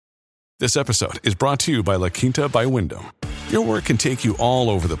This episode is brought to you by La Quinta by Wyndham. Your work can take you all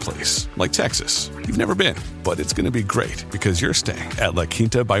over the place, like Texas. You've never been, but it's going to be great because you're staying at La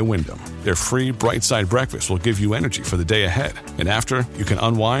Quinta by Wyndham. Their free Bright Side breakfast will give you energy for the day ahead. And after, you can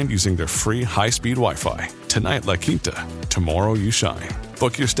unwind using their free high-speed Wi-Fi. Tonight, La Quinta. Tomorrow, you shine.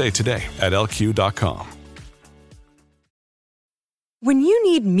 Book your stay today at lq.com. When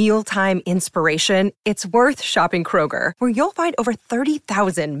you need mealtime inspiration, it's worth shopping Kroger, where you'll find over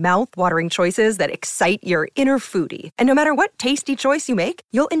 30,000 mouth-watering choices that excite your inner foodie. And no matter what tasty choice you make,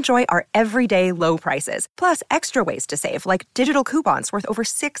 you'll enjoy our everyday low prices, plus extra ways to save, like digital coupons worth over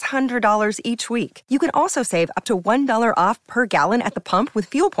 $600 each week. You can also save up to $1 off per gallon at the pump with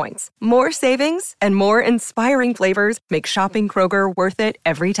fuel points. More savings and more inspiring flavors make shopping Kroger worth it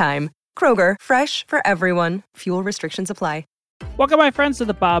every time. Kroger, fresh for everyone. Fuel restrictions apply. Welcome, my friends, to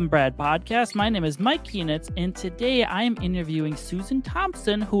the Bob and Brad podcast. My name is Mike Kienitz, and today I am interviewing Susan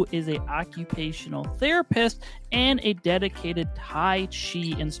Thompson, who is an occupational therapist and a dedicated Tai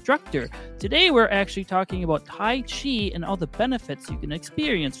Chi instructor. Today, we're actually talking about Tai Chi and all the benefits you can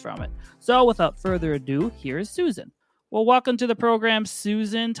experience from it. So, without further ado, here is Susan. Well, welcome to the program,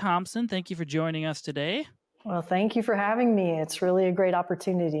 Susan Thompson. Thank you for joining us today. Well, thank you for having me. It's really a great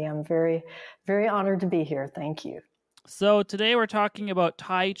opportunity. I'm very, very honored to be here. Thank you. So today we're talking about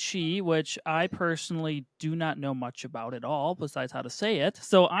Tai Chi, which I personally do not know much about at all, besides how to say it.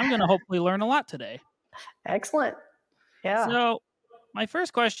 So I'm going to hopefully learn a lot today. Excellent. Yeah. So my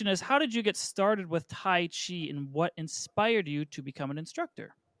first question is, how did you get started with Tai Chi and what inspired you to become an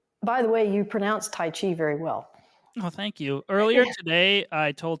instructor? By the way, you pronounce Tai Chi very well. Oh, thank you. Earlier today,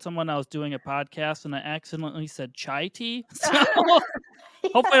 I told someone I was doing a podcast and I accidentally said chai tea. So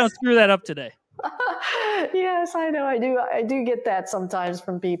hopefully I don't screw that up today. Yes, I know. I do get that sometimes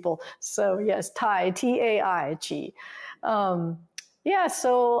from people. So yes, Tai, T-A-I, Chi.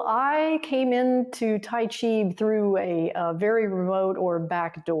 So I came into Tai Chi through a very remote or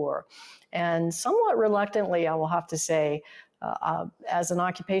back door. And somewhat reluctantly, I will have to say, as an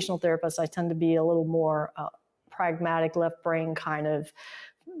occupational therapist, I tend to be a little more pragmatic, left brain kind of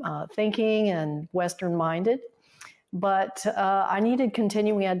thinking and Western minded. But I needed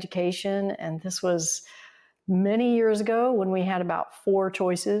continuing education, and this was many years ago when we had about 4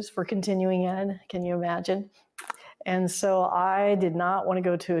 choices for continuing ed. Can you imagine? And so I did not want to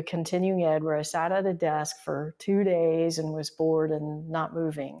go to a continuing ed where I sat at a desk for 2 days and was bored and not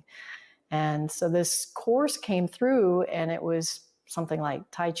moving. And so this course came through, and it was something like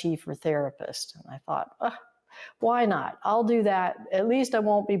Tai Chi for therapists. And I thought, why not? I'll do that. At least I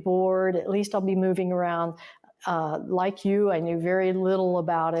won't be bored. At least I'll be moving around. Like you, I knew very little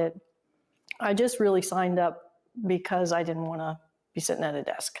about it. I just really signed up because I didn't want to be sitting at a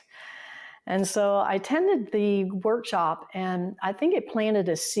desk. And so I attended the workshop, and I think it planted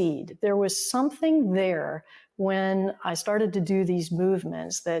a seed. There was something there when I started to do these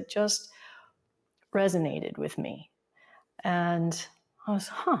movements that just resonated with me. And I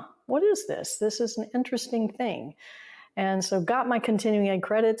was, what is this? This is an interesting thing. And so got my continuing ed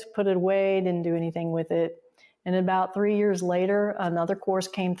credits, put it away, didn't do anything with it. And about 3 years later, another course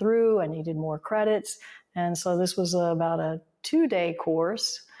came through. I needed more credits. And so this was about a 2-day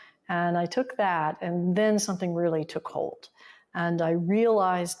course. And I took that, and then something really took hold. And I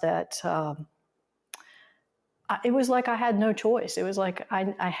realized that it was like I had no choice. It was like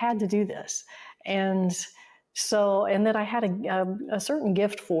I had to do this. And that I had a certain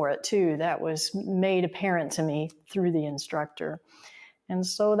gift for it too, that was made apparent to me through the instructor. And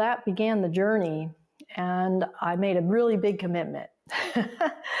so that began the journey. And I made a really big commitment.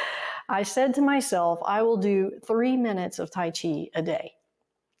 I said to myself, I will do 3 minutes of Tai Chi a day.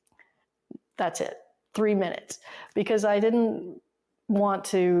 That's it, 3 minutes. Because I didn't want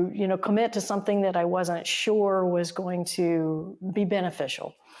to, commit to something that I wasn't sure was going to be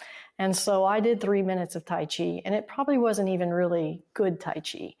beneficial. And so I did 3 minutes of Tai Chi, and it probably wasn't even really good Tai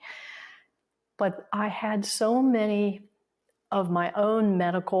Chi. But I had so many of my own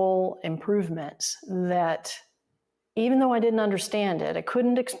medical improvements that even though I didn't understand it, I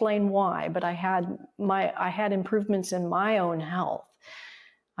couldn't explain why, but I had improvements in my own health.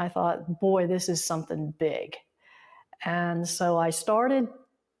 I thought, boy, this is something big. And so I started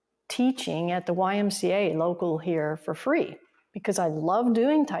teaching at the YMCA local here for free because I loved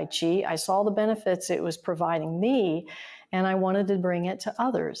doing Tai Chi. I saw the benefits it was providing me, and I wanted to bring it to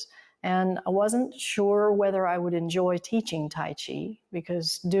others. And I wasn't sure whether I would enjoy teaching Tai Chi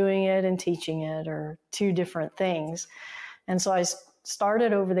because doing it and teaching it are 2 different things. And so I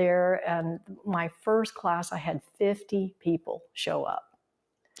started over there, and my first class, I had 50 people show up.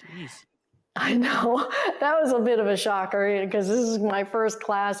 Jeez. I know that was a bit of a shocker because this is my first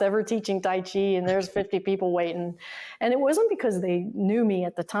class ever teaching Tai Chi, and there's 50 people waiting. And it wasn't because they knew me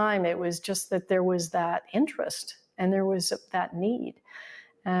at the time. It was just that there was that interest and there was that need.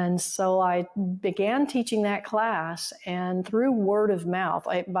 And so I began teaching that class, and through word of mouth,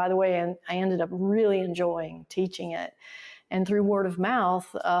 by the way, I ended up really enjoying teaching it. And through word of mouth,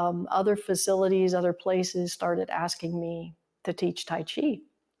 other facilities, other places started asking me to teach Tai Chi.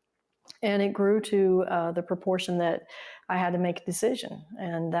 And it grew to the proportion that I had to make a decision.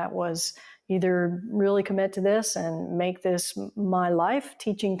 And that was either really commit to this and make this my life,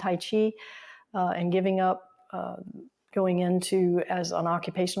 teaching Tai Chi, and giving up going into as an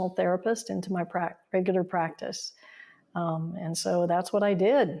occupational therapist into my regular practice. And so that's what I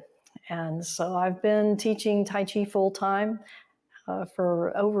did. And so I've been teaching Tai Chi full time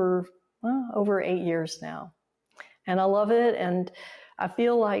for over 8 years now. And I love it. And I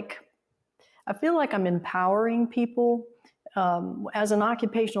feel like I'm empowering people. As an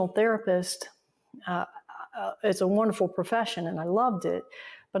occupational therapist, it's a wonderful profession and I loved it,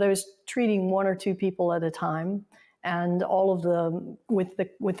 but I was treating one or two people at a time, and all of them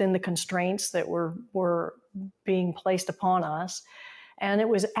within the constraints that were being placed upon us. And it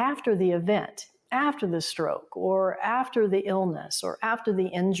was after the event, after the stroke, or after the illness, or after the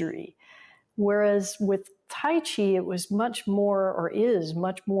injury. Whereas with Tai Chi, it was much more, or is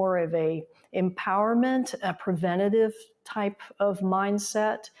much more of a empowerment, a preventative type of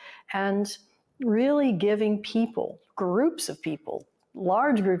mindset, and really giving people, groups of people,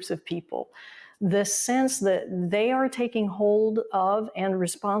 large groups of people, the sense that they are taking hold of and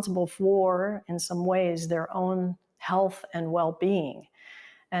responsible for, in some ways, their own health and well-being.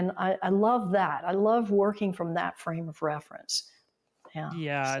 And I love that. I love working from that frame of reference.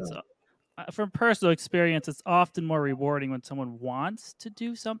 Yeah, so. It's from personal experience, it's often more rewarding when someone wants to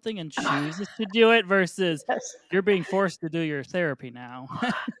do something and chooses to do it versus you're being forced to do your therapy now.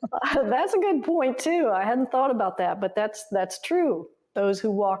 That's a good point too. I hadn't thought about that, but that's true. Those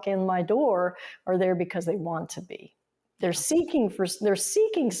who walk in my door are there because they want to be. They're seeking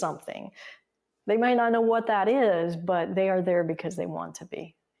something. They might not know what that is, but they are there because they want to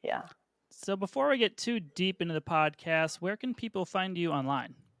be. Yeah. So before we get too deep into the podcast, where can people find you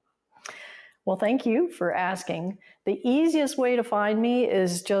online? Well, thank you for asking. The easiest way to find me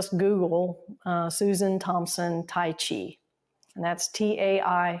is just Google Susan Thompson Tai Chi, and that's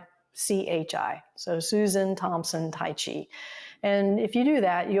TAICHI. So Susan Thompson Tai Chi. And if you do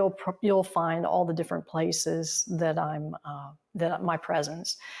that, you'll find all the different places that my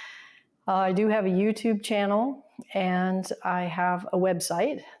presence. I do have a YouTube channel, and I have a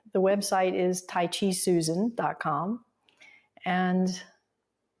website. The website is taichisuzan.com. And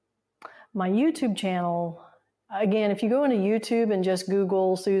my YouTube channel, again, if you go into YouTube and just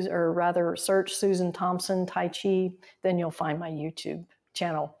Google search Susan Thompson Tai Chi, then you'll find my YouTube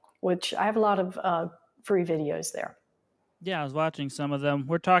channel, which I have a lot of free videos there. Yeah, I was watching some of them.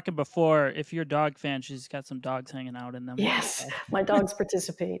 We're talking before, if you're a dog fan, she's got some dogs hanging out in them. Yes, my dogs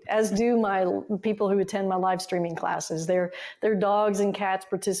participate, as do my people who attend my live streaming classes. Their dogs and cats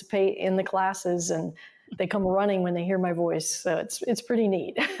participate in the classes, and they come running when they hear my voice. So it's pretty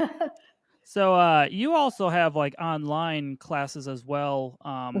neat. So you also have like online classes as well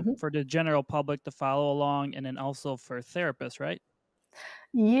for the general public to follow along, and then also for therapists, right?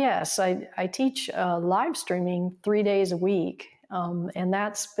 Yes, I teach live streaming 3 days a week, and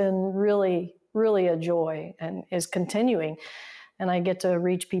that's been really, really a joy and is continuing. And I get to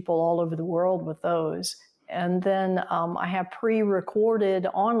reach people all over the world with those. And then I have pre-recorded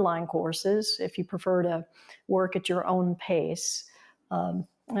online courses if you prefer to work at your own pace. And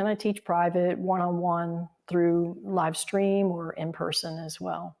I teach private, one-on-one through live stream or in person as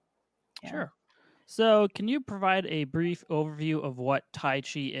well. Yeah. Sure. So can you provide a brief overview of what Tai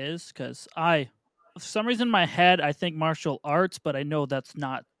Chi is? Because for some reason in my head, I think martial arts, but I know that's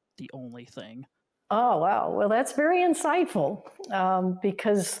not the only thing. Oh, wow. Well, that's very insightful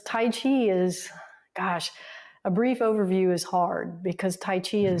because Tai Chi is, a brief overview is hard because Tai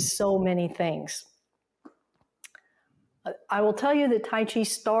Chi is so many things. I will tell you that Tai Chi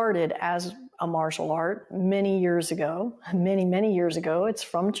started as a martial art many years ago. It's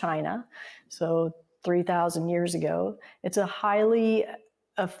from China, so 3,000 years ago. It's a highly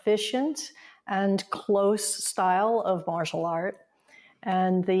efficient and close style of martial art.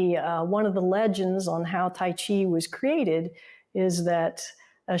 And one of the legends on how Tai Chi was created is that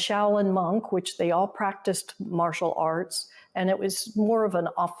a Shaolin monk, which they all practiced martial arts, and it was more of an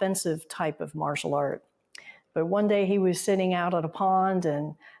offensive type of martial art. But one day he was sitting out at a pond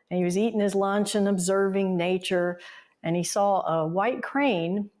and he was eating his lunch and observing nature, and he saw a white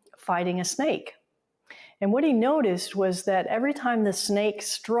crane fighting a snake. And what he noticed was that every time the snake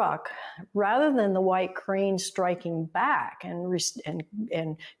struck, rather than the white crane striking back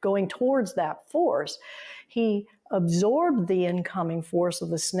and going towards that force, he absorbed the incoming force of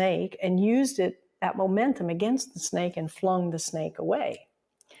the snake and used that momentum against the snake and flung the snake away.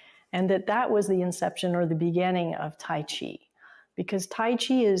 And that was the inception or the beginning of Tai Chi, because Tai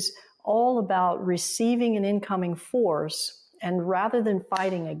Chi is all about receiving an incoming force, and rather than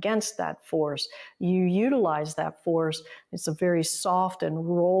fighting against that force, you utilize that force. It's a very soft and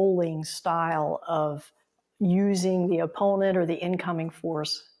rolling style of using the opponent or the incoming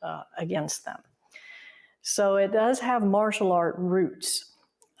force against them. So it does have martial art roots.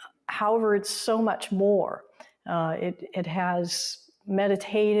 However, it's so much more. It has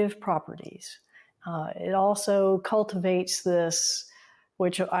meditative properties. It also cultivates this,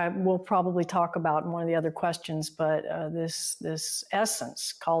 which I will probably talk about in one of the other questions, but this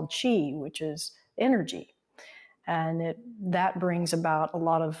essence called Qi, which is energy. And that brings about a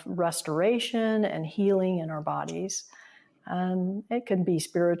lot of restoration and healing in our bodies. It can be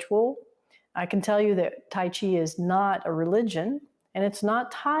spiritual. I can tell you that Tai Chi is not a religion, and it's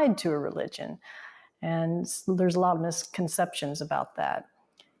not tied to a religion. And there's a lot of misconceptions about that.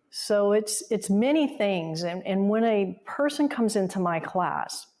 So it's many things. And when a person comes into my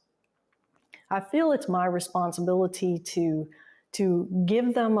class, I feel it's my responsibility to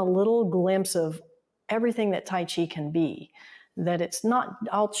give them a little glimpse of everything that Tai Chi can be. That it's not,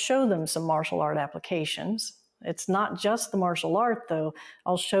 I'll show them some martial art applications. It's not just the martial art, though.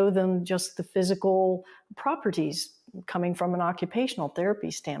 I'll show them just the physical properties coming from an occupational therapy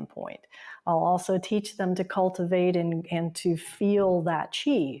standpoint. I'll also teach them to cultivate and to feel that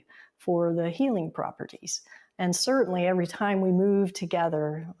Qi for the healing properties. And certainly every time we move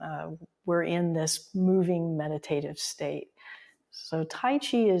together, we're in this moving meditative state. So Tai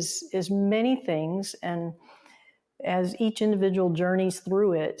Chi is many things, and as each individual journeys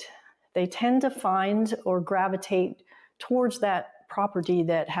through it, they tend to find or gravitate towards that property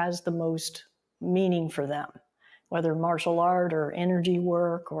that has the most meaning for them, whether martial art or energy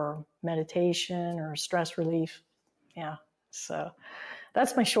work or meditation or stress relief. Yeah, so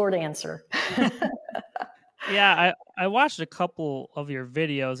that's my short answer. Yeah, I watched a couple of your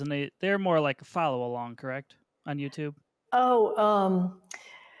videos, and they're more like a follow along, correct? On YouTube? Oh,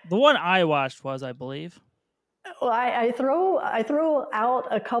 the one I watched was, I believe. Well, I throw out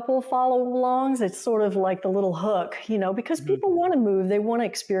a couple follow-alongs. It's sort of like the little hook, because people want to move, they want to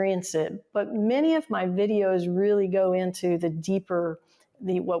experience it. But many of my videos really go into the deeper,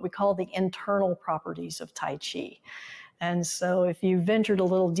 what we call the internal properties of Tai Chi. And so if you ventured a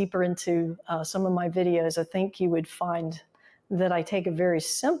little deeper into some of my videos, I think you would find that I take a very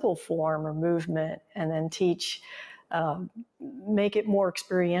simple form or movement and then teach, make it more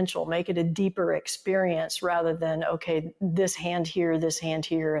experiential, make it a deeper experience rather than, okay, this hand here,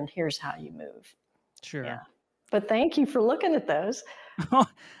 and here's how you move. Sure. Yeah. But thank you for looking at those.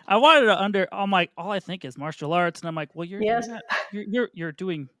 I wanted to I'm like, all I think is martial arts. And I'm like, well, Yes. you're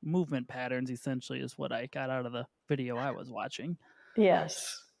doing movement patterns, essentially, is what I got out of the video I was watching.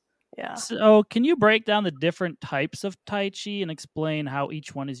 Yes. Yeah. So can you break down the different types of Tai Chi and explain how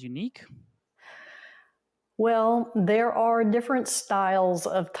each one is unique? Well, there are different styles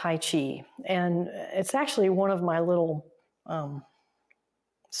of Tai Chi, and it's actually one of my little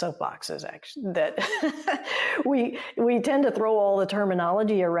soapboxes, actually, that we tend to throw all the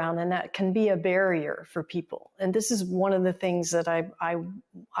terminology around, and that can be a barrier for people. And this is one of the things that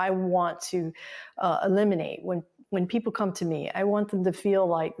I want to eliminate when people come to me. I want them to feel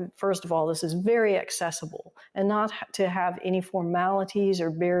like, first of all, this is very accessible and not to have any formalities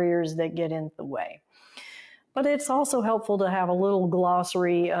or barriers that get in the way. But it's also helpful to have a little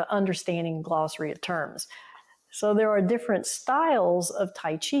glossary, understanding glossary of terms. So there are different styles of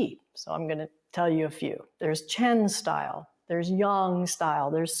Tai Chi. So I'm going to tell you a few. There's Chen style, there's Yang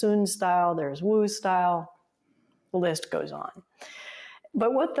style, there's Sun style, there's Wu style. The list goes on.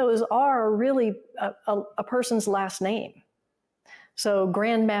 But what those are really a person's last name. So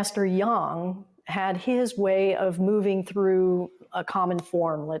Grandmaster Yang had his way of moving through a common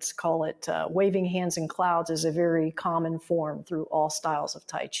form. Let's call it waving hands in clouds is a very common form through all styles of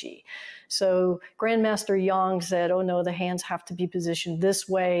Tai Chi. So Grandmaster Yang said, oh no, the hands have to be positioned this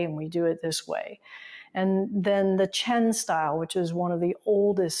way, and we do it this way. And then the Chen style, which is one of the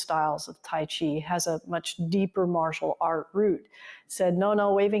oldest styles of Tai Chi, has a much deeper martial art root. Said,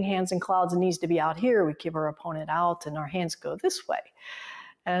 no, waving hands in clouds needs to be out here. We keep our opponent out and our hands go this way.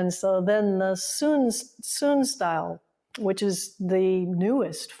 And so then the Sun style which is the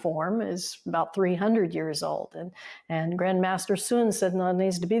newest form, is about 300 years old. And Grandmaster Sun said, no, it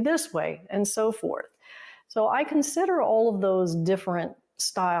needs to be this way, and so forth. So I consider all of those different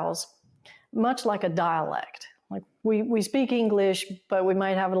styles much like a dialect. Like we speak English, but we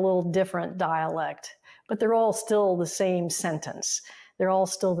might have a little different dialect, but they're all still the same sentence. They're all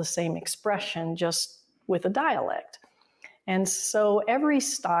still the same expression, just with a dialect. And so every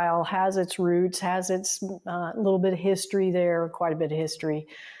style has its roots, has its little bit of history there, quite a bit of history,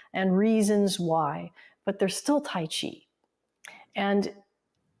 and reasons why, but they're still Tai Chi. And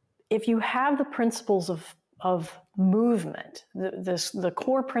if you have the principles of movement, the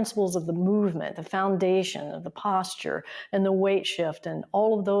core principles of the movement, the foundation of the posture and the weight shift and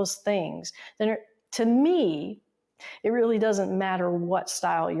all of those things, then to me, it really doesn't matter what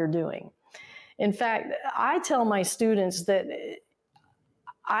style you're doing. In fact, I tell my students that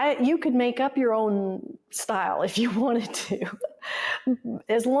you could make up your own style if you wanted to,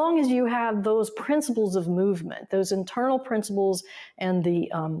 as long as you have those principles of movement, those internal principles and the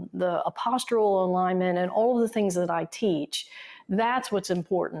postural alignment and all of the things that I teach. That's what's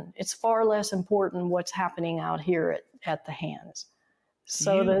important. It's far less important what's happening out here at the hands.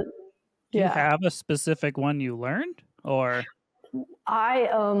 So do you have a specific one you learned, or? I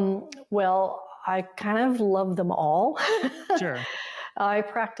kind of love them all. Sure. I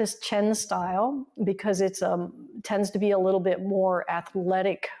practice Chen style because it tends to be a little bit more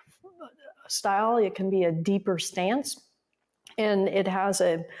athletic style. It can be a deeper stance, and it has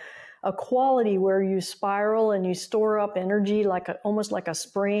a quality where you spiral and you store up energy almost like a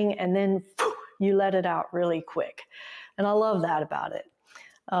spring, and then you let it out really quick. And I love that about it.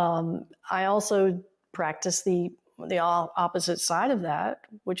 I also practice the opposite side of that,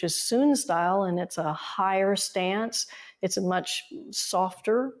 which is Sun style, and it's a higher stance. It's a much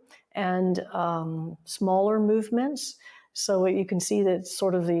softer and smaller movements. So you can see that it's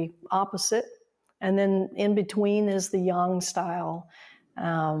sort of the opposite. And then in between is the Yang style.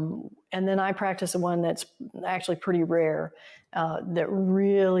 And then I practice one that's actually pretty rare, that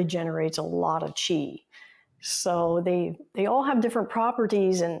really generates a lot of qi. So they all have different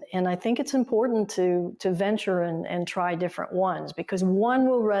properties, and I think it's important to venture and try different ones, because one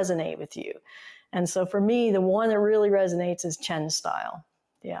will resonate with you. And so for me, the one that really resonates is Chen style.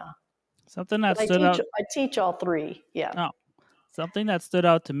 Yeah. Something that stood out. I teach all three. Yeah. Oh, something that stood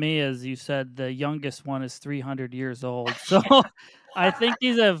out to me is you said the youngest one is 300 years old. So I think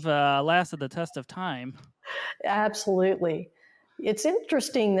these have lasted the test of time. Absolutely. It's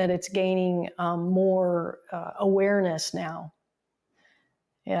interesting that it's gaining more awareness now.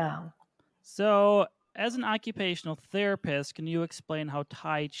 Yeah. So, as an occupational therapist, can you explain how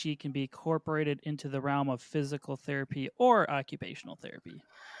Tai Chi can be incorporated into the realm of physical therapy or occupational therapy?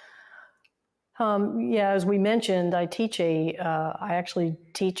 As we mentioned, I actually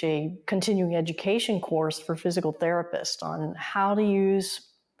teach a continuing education course for physical therapists on how to use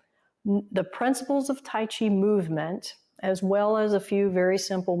the principles of Tai Chi movement, as well as a few very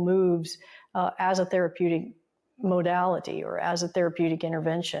simple moves as a therapeutic modality or as a therapeutic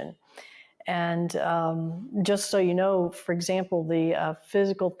intervention. And just so you know, for example, the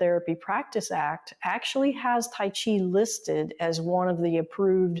Physical Therapy Practice Act actually has Tai Chi listed as one of the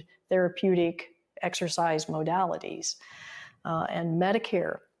approved therapeutic exercise modalities. And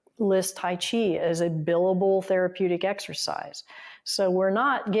Medicare lists Tai Chi as a billable therapeutic exercise. So we're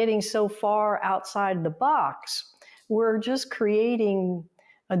not getting so far outside the box. We're just creating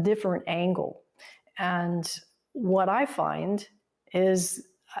a different angle. And what I find is,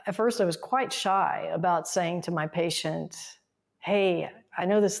 at first I was quite shy about saying to my patient, hey, I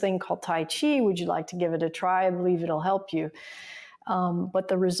know this thing called Tai Chi. Would you like to give it a try? I believe it'll help you. But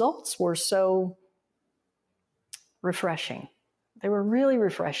the results were so refreshing. They were really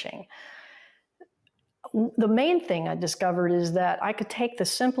refreshing. The main thing I discovered is that I could take the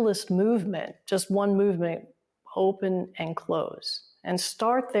simplest movement, just one movement, open and close, and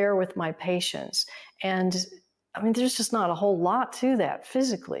start there with my patients. And I mean, there's just not a whole lot to that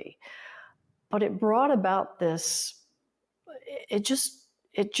physically, but it brought about this, it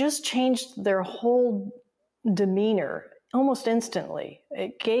just changed their whole demeanor almost instantly.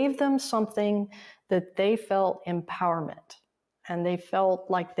 It gave them something that they felt empowerment, and they felt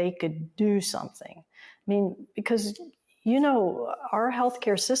like they could do something. I mean, because, you know, our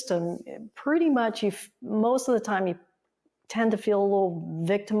healthcare system, pretty much, most of the time you tend to feel a little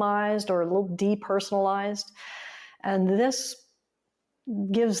victimized or a little depersonalized. And this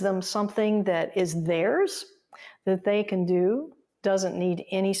gives them something that is theirs, that they can do, doesn't need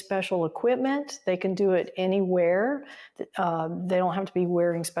any special equipment. They can do it anywhere. They don't have to be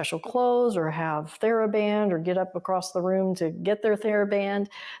wearing special clothes or have TheraBand or get up across the room to get their TheraBand.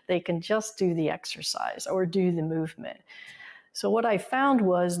 They can just do the exercise or do the movement. So what I found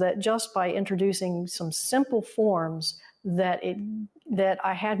was that just by introducing some simple forms, that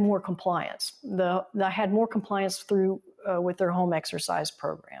I had more compliance. I had more compliance through with their home exercise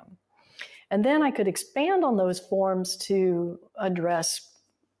program. And then I could expand on those forms to address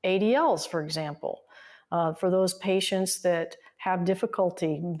ADLs, for example, for those patients that have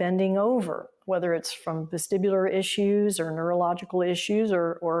difficulty bending over, whether it's from vestibular issues or neurological issues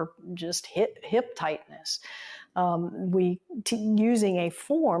or just hip tightness. Using a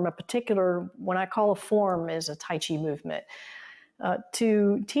form, when I call a form is a Tai Chi movement,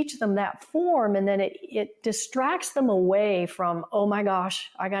 to teach them that form, and then it distracts them away from, oh my gosh,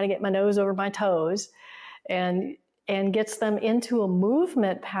 I got to get my nose over my toes, and gets them into a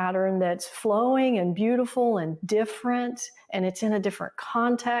movement pattern that's flowing and beautiful and different, and it's in a different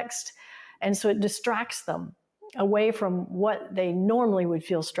context. And so it distracts them away from what they normally would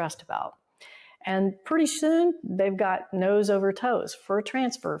feel stressed about. And pretty soon they've got nose over toes for a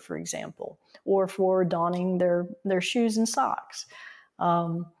transfer, for example, or for donning their shoes and socks.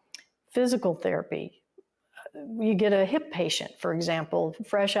 Physical therapy. You get a hip patient, for example,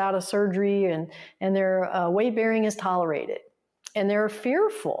 fresh out of surgery, and their weight bearing is tolerated, and they're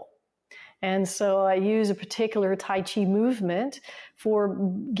fearful. And so I use a particular Tai Chi movement for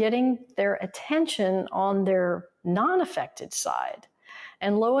getting their attention on their non-affected side.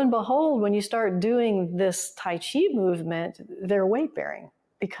 And lo and behold, when you start doing this Tai Chi movement, they're weight bearing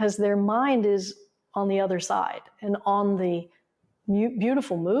because their mind is on the other side and on the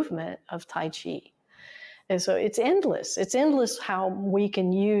beautiful movement of Tai Chi. And so it's endless. It's endless how we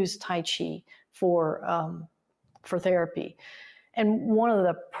can use Tai Chi for therapy. And one of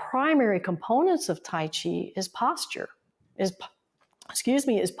the primary components of Tai Chi is posture, is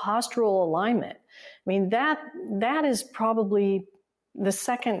postural alignment. I mean, that is probably the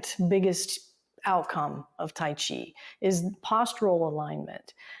second biggest outcome of Tai Chi is postural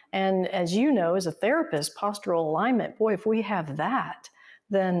alignment. And as you know, as a therapist, postural alignment, boy, if we have that,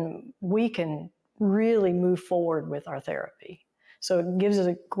 then we can really move forward with our therapy. So it gives us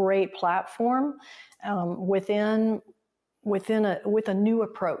a great platform with a new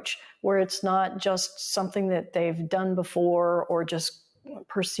approach where it's not just something that they've done before or just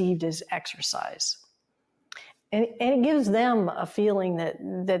perceived as exercise. And it gives them a feeling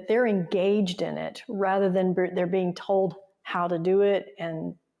that they're engaged in it rather than they're being told how to do it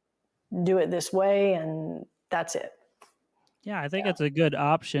and do it this way, and that's it. Yeah, I think it's a good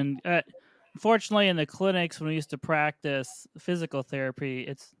option. Unfortunately, in the clinics, when we used to practice physical therapy,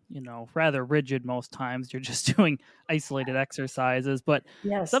 it's, rather rigid most times. You're just doing isolated exercises. But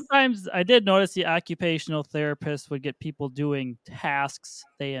sometimes I did notice the occupational therapist would get people doing tasks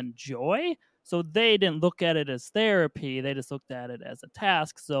they enjoy. So they didn't look at it as therapy. They just looked at it as a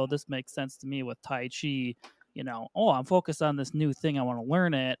task. So this makes sense to me with Tai Chi. I'm focused on this new thing. I want to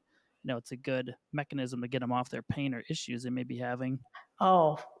learn it. It's a good mechanism to get them off their pain or issues they may be having.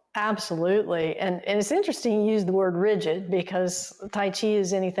 Oh, absolutely. And it's interesting you use the word rigid because Tai Chi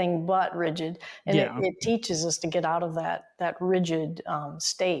is anything but rigid. And it teaches us to get out of that rigid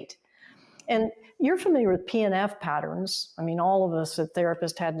state. And you're familiar with PNF patterns. I mean, all of us as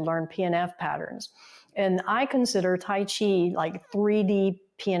therapists had to learn PNF patterns. And I consider Tai Chi like 3D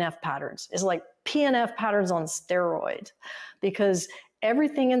PNF patterns. It's like PNF patterns on steroids because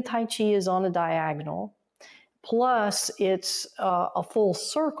everything in Tai Chi is on a diagonal. Plus, it's a full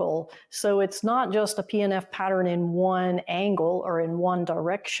circle. So it's not just a PNF pattern in one angle or in one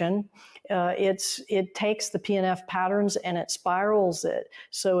direction. It takes the PNF patterns and it spirals it.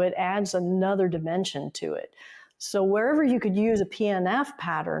 So it adds another dimension to it. So wherever you could use a PNF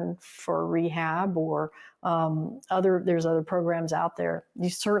pattern for rehab or there's other programs out there,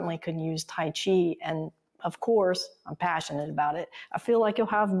 you certainly can use Tai Chi. And of course, I'm passionate about it. I feel like you'll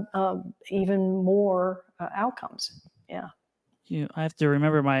have even more outcomes. Yeah. I have to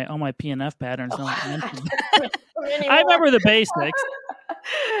remember all my PNF patterns. I remember the basics.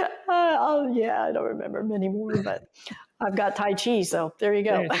 I don't remember many more, but I've got Tai Chi, so there you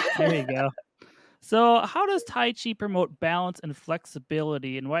go. There you go. So how does Tai Chi promote balance and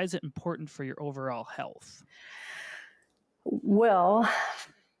flexibility, and why is it important for your overall health? Well,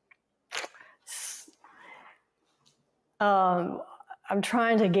 I'm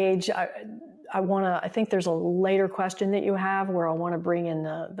trying to gauge. I think there's a later question that you have where I want to bring in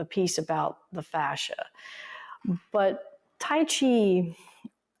the piece about the fascia. But Tai Chi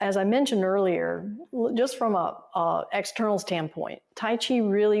as I mentioned earlier, just from a external standpoint, Tai Chi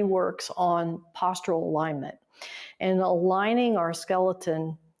really works on postural alignment and aligning our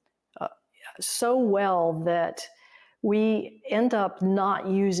skeleton so well that we end up not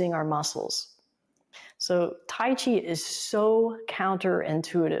using our muscles. So Tai Chi is so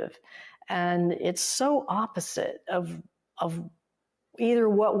counterintuitive, and it's so opposite of either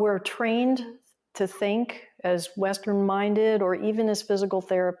what we're trained to think as Western-minded or even as physical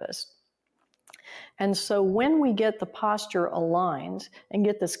therapists. And so when we get the posture aligned and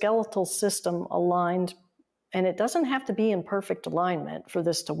get the skeletal system aligned, and it doesn't have to be in perfect alignment for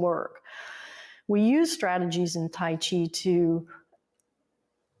this to work, we use strategies in Tai Chi to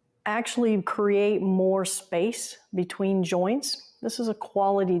actually create more space between joints. This is a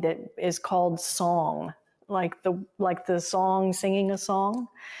quality that is called song, like the song, singing a song.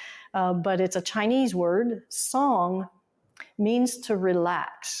 But it's a Chinese word. Song means to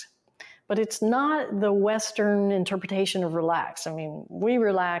relax. But it's not the Western interpretation of relax. I mean, we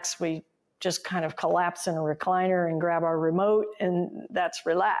relax, we just kind of collapse in a recliner and grab our remote, and that's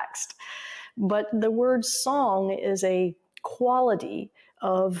relaxed. But the word song is a quality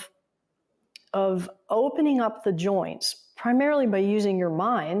of opening up the joints, primarily by using your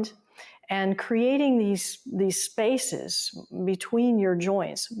mind and creating these spaces between your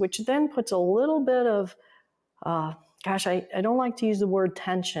joints, which then puts a little bit of, I don't like to use the word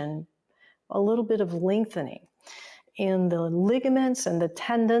tension, a little bit of lengthening in the ligaments and the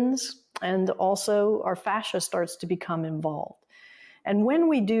tendons, and also our fascia starts to become involved. And when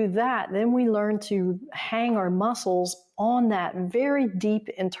we do that, then we learn to hang our muscles on that very deep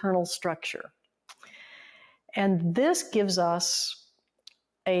internal structure. And this gives us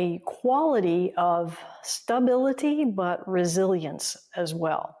a quality of stability, but resilience as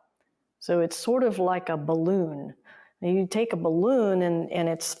well. So it's sort of like a balloon. You take a balloon and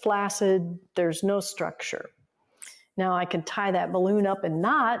it's flaccid, there's no structure. Now I can tie that balloon up in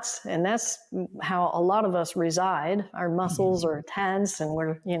knots, and that's how a lot of us reside. Our muscles are tense and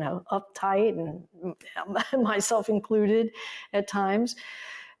we're, uptight, and myself included at times.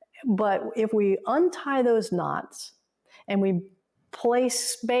 But if we untie those knots and we place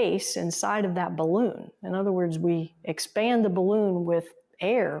space inside of that balloon, in other words, we expand the balloon with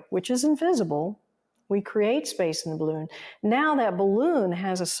air, which is invisible, we create space in the balloon. Now that balloon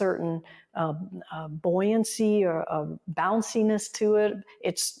has a certain buoyancy or bounciness to it.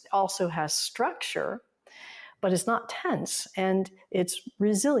 It also has structure, but it's not tense, and it's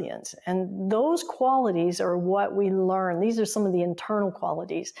resilient. And those qualities are what we learn. These are some of the internal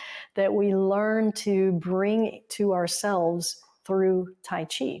qualities that we learn to bring to ourselves through Tai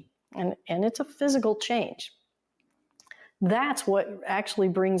Chi. And it's a physical change. That's what actually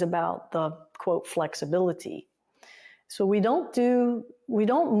brings about the, quote, flexibility. So we don't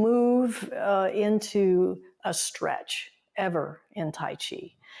move into a stretch ever in Tai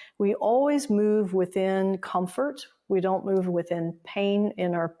Chi. We always move within comfort. We don't move within pain,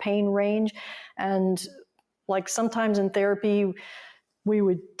 in our pain range. And like sometimes in therapy, we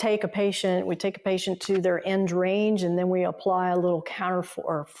would take a patient to their end range, and then we apply a little counter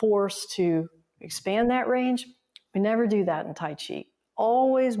or force to expand that range. We never do that in Tai Chi.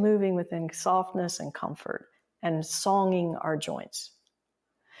 Always moving within softness and comfort and songing our joints.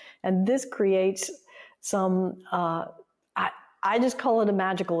 And this creates some, I just call it a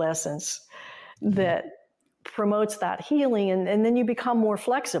magical essence that promotes that healing, and then you become more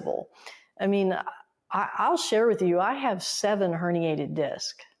flexible. I mean, I'll share with you, I have 7 herniated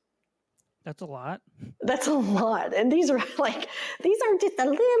discs. That's a lot. That's a lot. And these aren't just a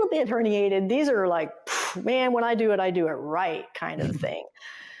little bit herniated. These are like, man, when I do it right kind of thing.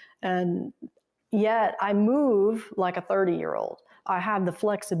 And yet I move like a 30-year-old. I have the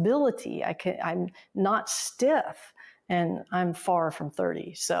flexibility. I'm not stiff, and I'm far from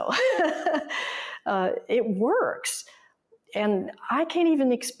 30. So it works. And I can't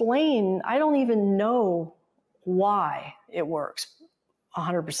even explain, I don't even know why it works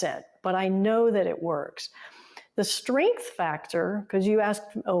 100%, but I know that it works. The strength factor, because you asked,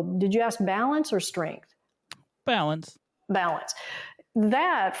 did you ask balance or strength? Balance.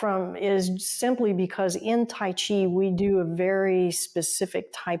 That is simply because in Tai Chi, we do a very specific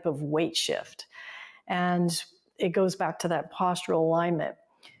type of weight shift. And it goes back to that postural alignment.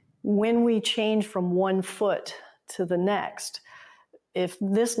 When we change from one foot to the next, if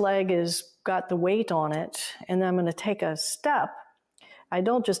this leg has got the weight on it and I'm going to take a step, I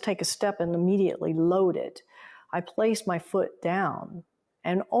don't just take a step and immediately load it. I place my foot down,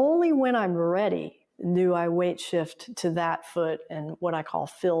 and only when I'm ready do I weight shift to that foot and what I call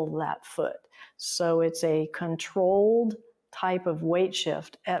fill that foot. So it's a controlled type of weight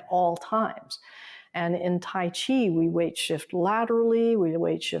shift at all times. And in Tai Chi, we weight shift laterally, we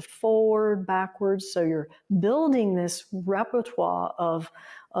weight shift forward, backwards. So you're building this repertoire of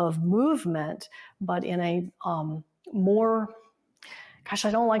movement, but in a more, gosh,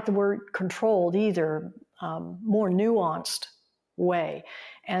 I don't like the word controlled either, more nuanced way.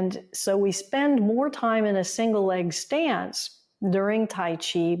 And so we spend more time in a single leg stance during Tai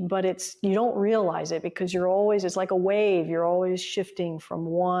Chi, but you don't realize it because it's like a wave. You're always shifting from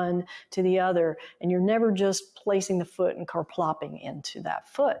one to the other, and you're never just placing the foot and plopping into that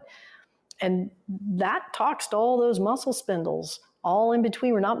foot. And that talks to all those muscle spindles all in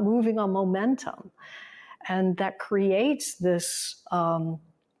between. We're not moving on momentum. And that creates this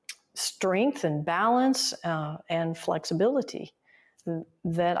strength and balance and flexibility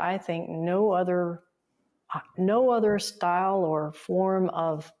that I think no other style or form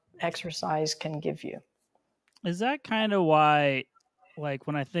of exercise can give you. Is that kind of why, like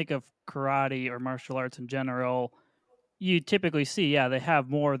when I think of karate or martial arts in general, you typically see, they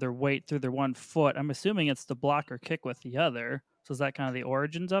have more of their weight through their one foot. I'm assuming it's the block or kick with the other. So is that kind of the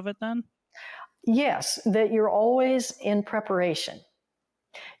origins of it then? Yes, that you're always in preparation.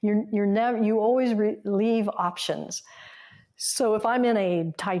 You always leave options. So if I'm in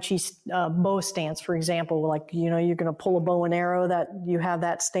a Tai Chi bow stance, for example, like, you're going to pull a bow and arrow, that you have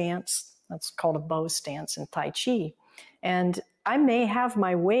that stance. That's called a bow stance in Tai Chi. And I may have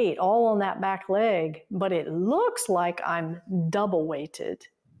my weight all on that back leg, but it looks like I'm double weighted,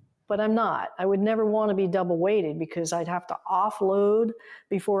 but I'm not. I would never want to be double weighted because I'd have to offload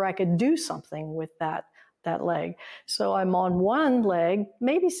before I could do something with that leg. So I'm on one leg,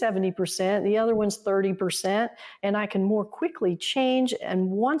 maybe 70%, the other one's 30%, and I can more quickly change. And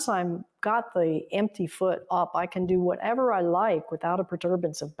once I'm got the empty foot up, I can do whatever I like without a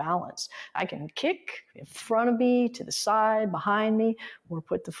perturbance of balance. I can kick in front of me, to the side, behind me, or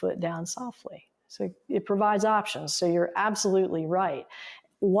put the foot down softly. So it provides options. So you're absolutely right.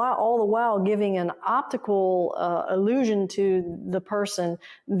 All the while giving an optical illusion to the person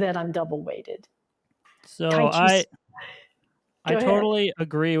that I'm double weighted. So I totally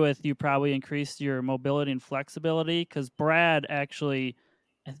agree with you. Probably increased your mobility and flexibility, because Brad actually,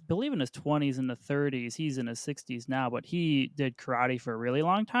 I believe in his 20s and the 30s, he's in his 60s now, but he did karate for a really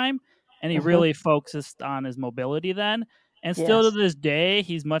long time, and he really focused on his mobility then. And still to this day,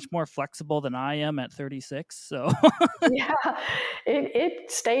 he's much more flexible than I am at 36. So yeah,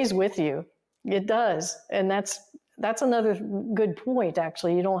 it stays with you. It does. And that's another good point,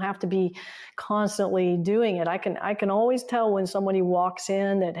 actually. You don't have to be constantly doing it. I can always tell when somebody walks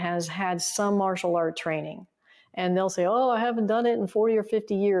in that has had some martial art training, and they'll say, oh, I haven't done it in 40 or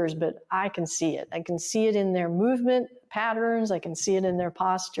 50 years, but I can see it. I can see it in their movement patterns. I can see it in their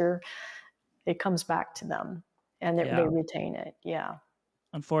posture. It comes back to them, and they retain it. Yeah.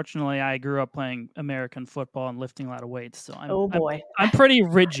 Unfortunately, I grew up playing American football and lifting a lot of weights, so I'm pretty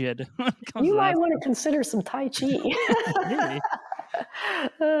rigid. You might want to consider some Tai Chi.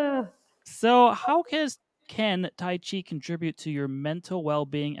 So how can Tai Chi contribute to your mental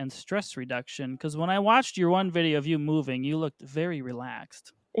well-being and stress reduction? Because when I watched your one video of you moving, you looked very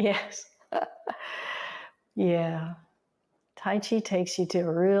relaxed. Yes. Yeah. Tai Chi takes you to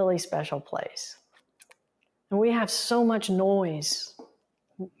a really special place. And we have so much noise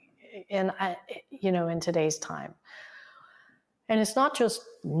in today's time. And it's not just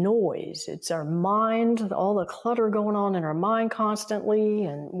noise, it's our mind, all the clutter going on in our mind constantly,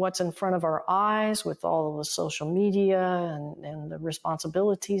 and what's in front of our eyes with all of the social media and the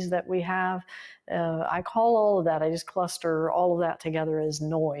responsibilities that we have. I call all of that, I just cluster all of that together as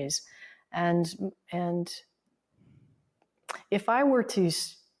noise. And if I were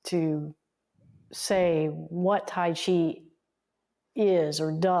to say what Tai Chi is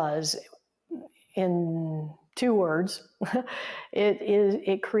or does in 2 words,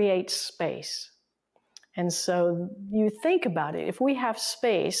 it creates space. And so you think about it, if we have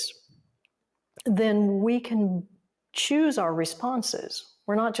space, then we can choose our responses.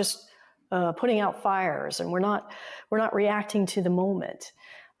 We're not just putting out fires, and we're not reacting to the moment.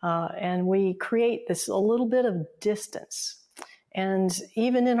 And we create this a little bit of distance. And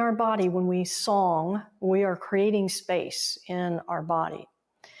even in our body, when we song, we are creating space in our body,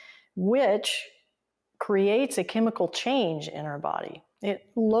 which creates a chemical change in our body. It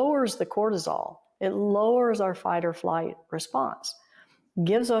lowers the cortisol. It lowers our fight or flight response,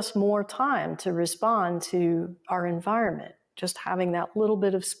 gives us more time to respond to our environment, just having that little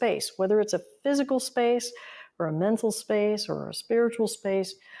bit of space, whether it's a physical space or a mental space or a spiritual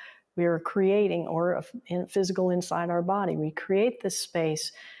space. We are creating, or physical inside our body, we create this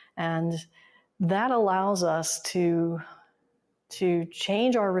space, and that allows us to to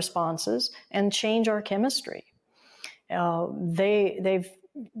change our responses and change our chemistry. They've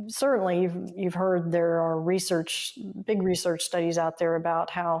certainly, you've heard there are big research studies out there about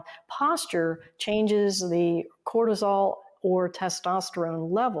how posture changes the cortisol or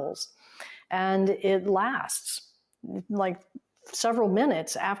testosterone levels, and it lasts like several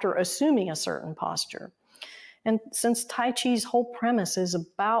minutes after assuming a certain posture. And since Tai Chi's whole premise is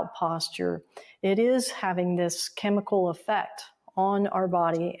about posture, it is having this chemical effect on our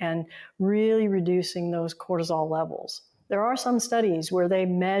body and really reducing those cortisol levels. There are some studies where they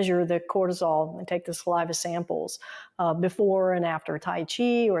measure the cortisol and take the saliva samples before and after Tai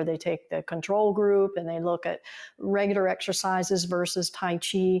Chi, or they take the control group and they look at regular exercises versus Tai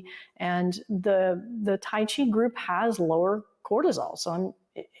Chi. And the Tai Chi group has lower cortisol. So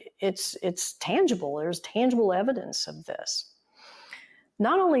it's tangible. There's tangible evidence of this.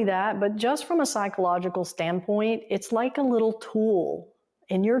 Not only that, but just from a psychological standpoint, it's like a little tool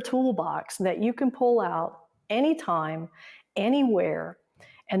in your toolbox that you can pull out anytime, anywhere,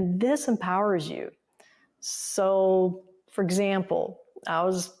 and this empowers you. So, for example, I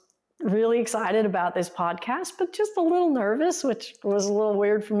was really excited about this podcast, but just a little nervous, which was a little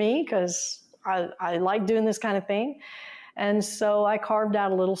weird for me because I like doing this kind of thing. And so I carved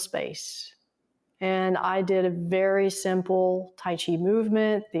out a little space and I did a very simple Tai Chi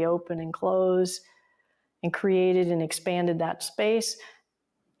movement, the open and close, and created and expanded that space,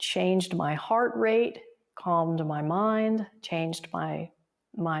 changed my heart rate, calmed my mind, changed my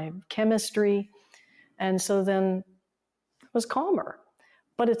chemistry. And so then it was calmer.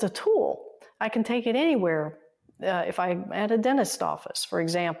 But it's a tool. I can take it anywhere. If I'm at a dentist office, for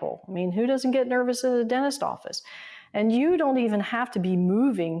example. I mean, who doesn't get nervous at a dentist office? And you don't even have to be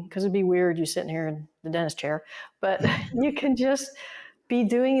moving, because it'd be weird you sitting here in the dentist chair, but you can just be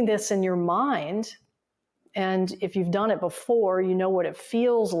doing this in your mind. And if you've done it before, you know what it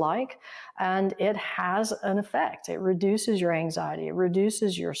feels like, and it has an effect. It reduces your anxiety. It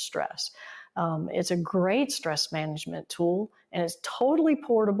reduces your stress. It's a great stress management tool, and it's totally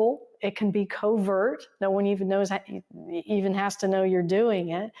portable. It can be covert. No one even has to know you're doing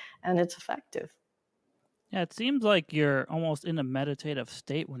it, and it's effective. Yeah, it seems like you're almost in a meditative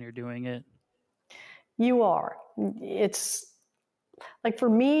state when you're doing it. You are. It's like, for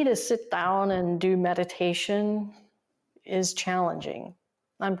me to sit down and do meditation is challenging.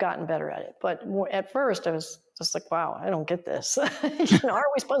 I've gotten better at it. But at first I was just like, wow, I don't get this. Aren't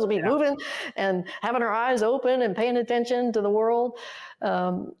we supposed to be moving and having our eyes open and paying attention to the world?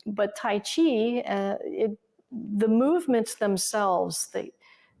 But Tai Chi, the movements themselves, they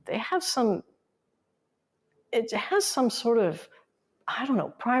have it has some sort of, I don't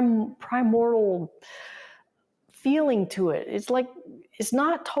know, primordial feeling to it. It's like, it's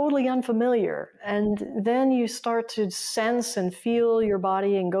not totally unfamiliar. And then you start to sense and feel your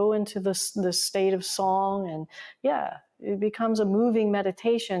body and go into the state of song. And yeah, it becomes a moving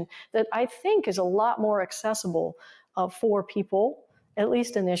meditation that I think is a lot more accessible for people, at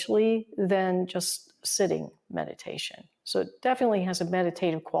least initially, than just sitting meditation. So it definitely has a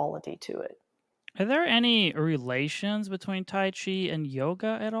meditative quality to it. Are there any relations between Tai Chi and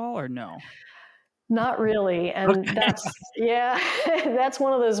yoga at all, or no? Not really. And that's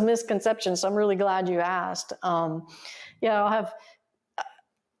one of those misconceptions. So I'm really glad you asked. I'll have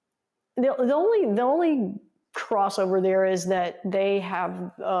the only crossover there is that they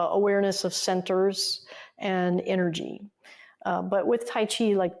have awareness of centers and energy. But with Tai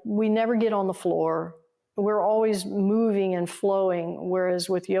Chi, like, we never get on the floor. We're always moving and flowing. Whereas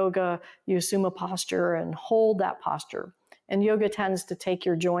with yoga, you assume a posture and hold that posture. And yoga tends to take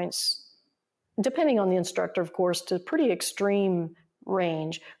your joints, depending on the instructor, of course, to pretty extreme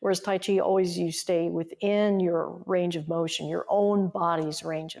range, whereas Tai Chi, always you stay within your range of motion, your own body's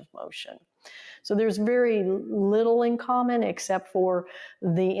range of motion. So there's very little in common except for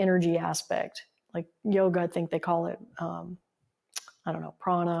the energy aspect. Like yoga, I think they call it,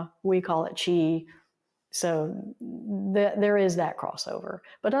 prana. We call it chi. So there is that crossover,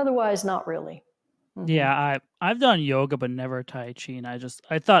 but otherwise not really. Mm-hmm. Yeah, I've done yoga, but never Tai Chi, and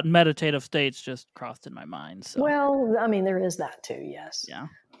I thought meditative states just crossed in my mind. So. Well, I mean, there is that too, yes. Yeah.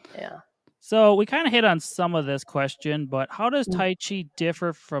 So we kind of hit on some of this question, but how does Tai Chi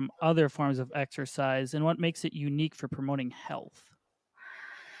differ from other forms of exercise, and what makes it unique for promoting health?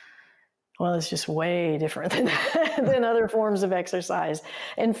 Well, it's just way different than other forms of exercise.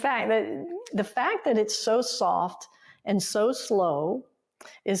 In fact, the fact that it's so soft and so slow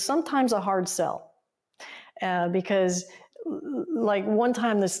is sometimes a hard sell. Because like one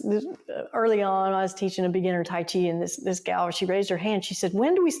time this early on, I was teaching a beginner Tai Chi, and this gal, she raised her hand. She said,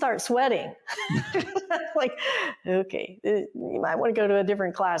 "When do we start sweating?" Like, okay, you might want to go to a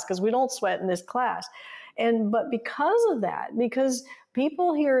different class because we don't sweat in this class. But because of that, because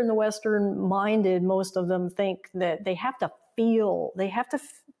people here in the Western minded, most of them think that they have to feel, they have to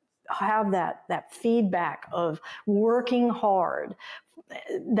have that feedback of working hard,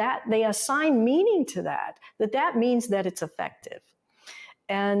 that they assign meaning to that means that it's effective.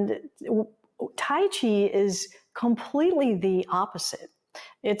 And Tai Chi is completely the opposite.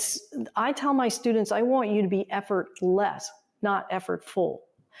 I tell my students, I want you to be effortless, not effortful.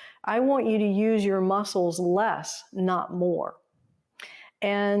 I want you to use your muscles less, not more.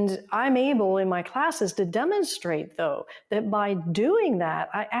 And I'm able in my classes to demonstrate, though, that by doing that,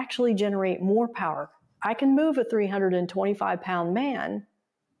 I actually generate more power. I can move a 325-pound man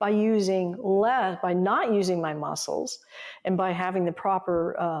by not using my muscles and by having the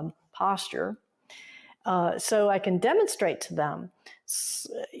proper posture. So I can demonstrate to them.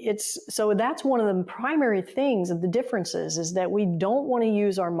 So that's one of the primary things of the differences, is that we don't want to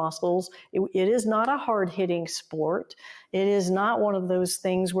use our muscles. It is not a hard-hitting sport. It is not one of those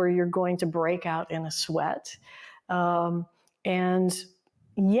things where you're going to break out in a sweat. And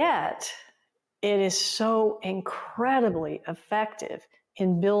yet, it is so incredibly effective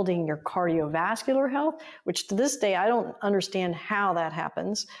in building your cardiovascular health, which to this day, I don't understand how that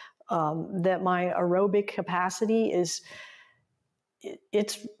happens. That my aerobic capacity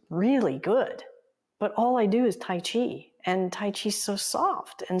it's really good, but all I do is Tai Chi, and Tai Chi is so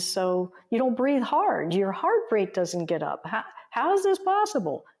soft, and so you don't breathe hard. Your heart rate doesn't get up. How is this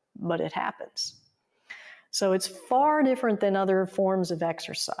possible? But it happens. So it's far different than other forms of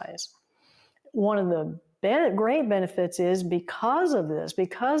exercise. One of the great benefits is because of this,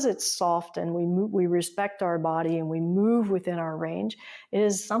 because it's soft and we respect our body and we move within our range, it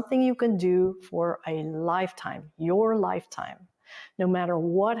is something you can do for a lifetime, your lifetime. No matter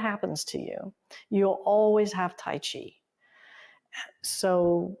what happens to you, you'll always have Tai Chi.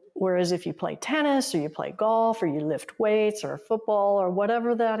 So whereas if you play tennis or you play golf or you lift weights or football or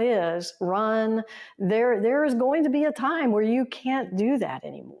whatever that is, run, there is going to be a time where you can't do that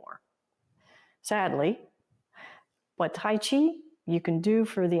anymore, sadly. But Tai Chi, you can do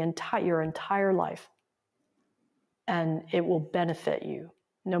for your entire life, and it will benefit you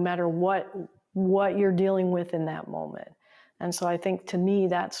no matter what you're dealing with in that moment. And so I think, to me,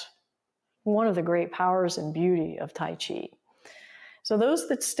 that's one of the great powers and beauty of Tai Chi. So those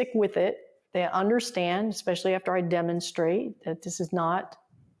that stick with it, they understand, especially after I demonstrate, that this is not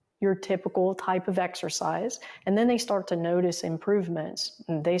your typical type of exercise. And then they start to notice improvements,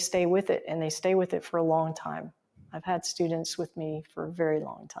 and they stay with it, and they stay with it for a long time. I've had students with me for a very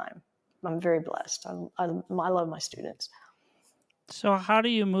long time. I'm very blessed. I love my students. So how do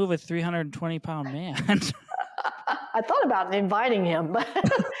you move a 320-pound man? I thought about inviting him.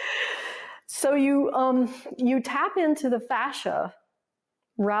 So you tap into the fascia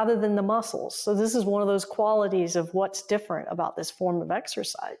rather than the muscles. So this is one of those qualities of what's different about this form of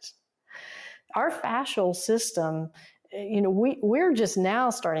exercise. Our fascial system, we're just now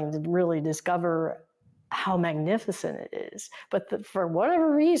starting to really discover how magnificent it is. But for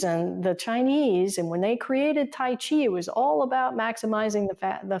whatever reason, the Chinese, and when they created Tai Chi, it was all about maximizing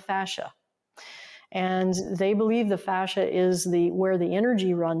the fascia. And they believe the fascia is where the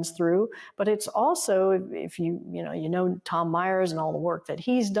energy runs through, but it's also, if you know Tom Myers and all the work that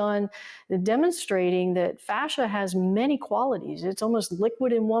he's done, demonstrating that fascia has many qualities. It's almost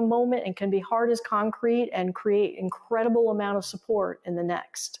liquid in one moment and can be hard as concrete and create incredible amount of support in the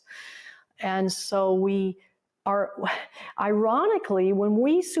next. And so we are, ironically, when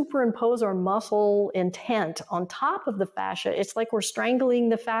we superimpose our muscle intent on top of the fascia, it's like we're strangling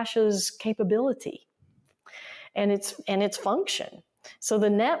the fascia's capability and its function. So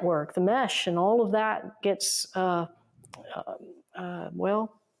the network, the mesh, and all of that gets, sort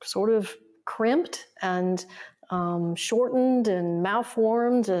of crimped and shortened and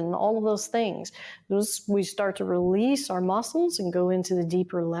malformed and all of those things. We start to release our muscles and go into the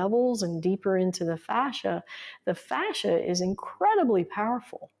deeper levels and deeper into the fascia. The fascia is incredibly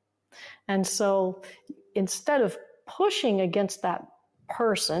powerful. And so instead of pushing against that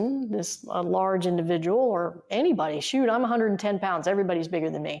person, this large individual or anybody, shoot, I'm 110 pounds, everybody's bigger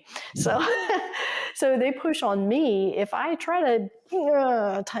than me. So so they push on me. If I try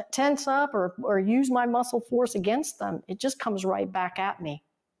to tense up or use my muscle force against them, it just comes right back at me,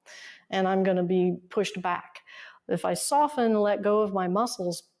 and I'm going to be pushed back. If I soften and let go of my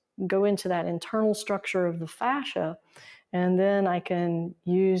muscles, go into that internal structure of the fascia, and then I can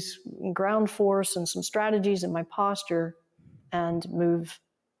use ground force and some strategies in my posture and move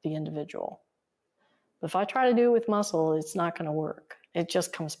the individual. But if I try to do it with muscle, it's not going to work. It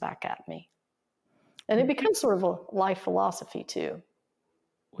just comes back at me. And it becomes sort of a life philosophy too.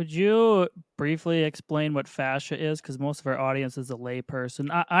 Would you briefly explain what fascia is? Because most of our audience is a lay person.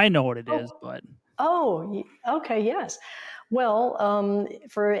 I know what it is, but... Oh, okay, yes. Well,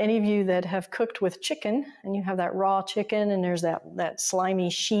 for any of you that have cooked with chicken, and you have that raw chicken, and there's that slimy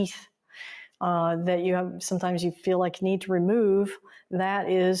sheath that you have, sometimes you feel like you need to remove, that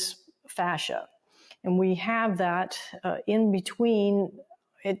is fascia. And we have that in between.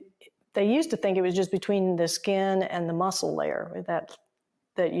 They used to think it was just between the skin and the muscle layer that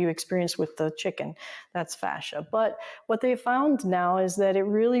you experience with the chicken. That's fascia. But what they found now is that it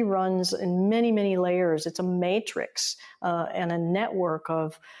really runs in many, many layers. It's a matrix and a network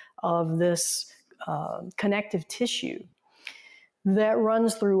of this connective tissue that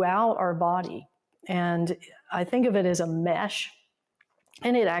runs throughout our body. And I think of it as a mesh.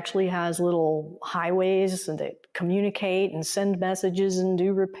 And it actually has little highways that communicate and send messages and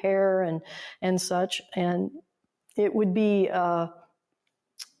do repair and such. And it would be,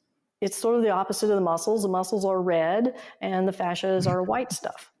 it's sort of the opposite of the muscles. The muscles are red and the fascias are white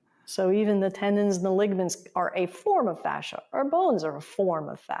stuff. So even the tendons and the ligaments are a form of fascia. Our bones are a form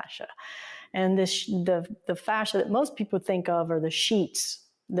of fascia. And the fascia that most people think of are the sheets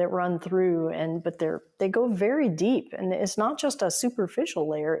that run through, but they go very deep, and it's not just a superficial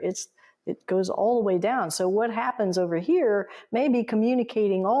layer, it goes all the way down. So what happens over here may be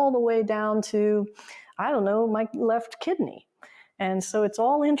communicating all the way down to, I don't know, my left kidney. And so it's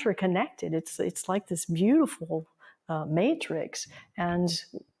all interconnected. It's like this beautiful matrix, and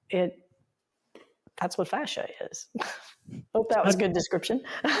that's what fascia is. Hope that was a good description.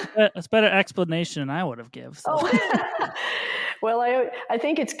 It's a better explanation than I would have given. So. Oh. Well, I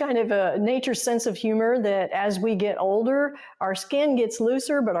think it's kind of a nature's sense of humor that as we get older, our skin gets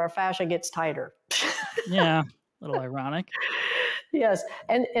looser, but our fascia gets tighter. Yeah, a little ironic. Yes,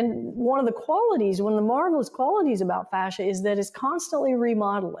 and one of the marvelous qualities about fascia is that it's constantly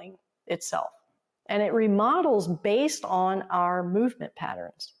remodeling itself. And it remodels based on our movement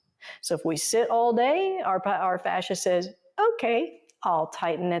patterns. So if we sit all day, our fascia says, okay, I'll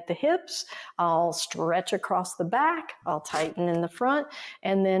tighten at the hips, I'll stretch across the back, I'll tighten in the front,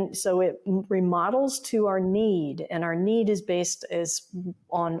 and then so it remodels to our need, and our need is based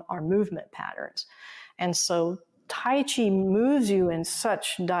on our movement patterns. And so Tai Chi moves you in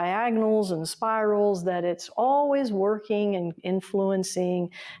such diagonals and spirals that it's always working and influencing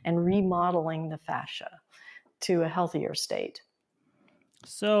and remodeling the fascia to a healthier state.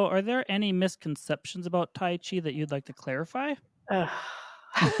 So are there any misconceptions about Tai Chi that you'd like to clarify?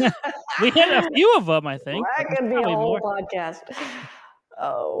 We had a few of them, I think. That could be a whole podcast.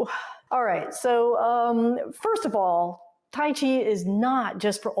 Oh, all right. So first of all, Tai Chi is not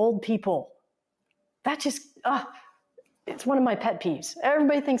just for old people. That just, it's one of my pet peeves.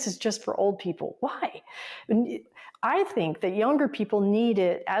 Everybody thinks it's just for old people. Why? I think that younger people need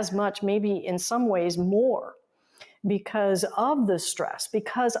it as much, maybe in some ways more, because of the stress,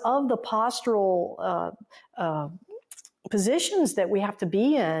 because of the postural positions that we have to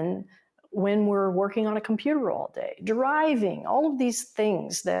be in when we're working on a computer all day, driving, all of these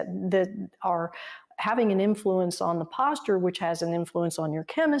things that are having an influence on the posture, which has an influence on your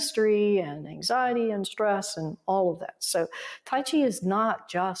chemistry and anxiety and stress and all of that. So Tai Chi is not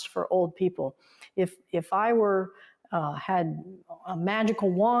just for old people. If I had a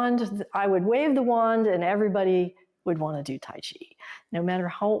magical wand, I would wave the wand and everybody would want to do Tai Chi, no matter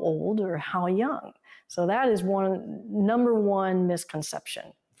how old or how young. So that is number one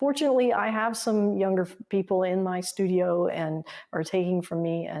misconception. Fortunately, I have some younger people in my studio and are taking from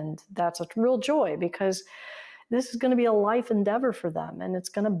me, and that's a real joy because this is going to be a life endeavor for them, and it's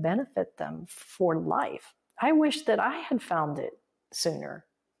going to benefit them for life. I wish that I had found it sooner.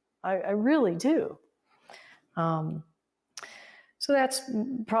 I really do. So that's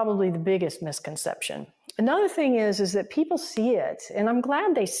probably the biggest misconception. Another thing is that people see it, and I'm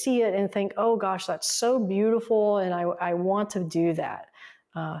glad they see it and think, oh gosh, that's so beautiful, and I want to do that.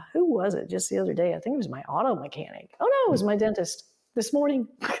 Who was it just the other day? I think it was my auto mechanic. Oh no, it was my dentist this morning.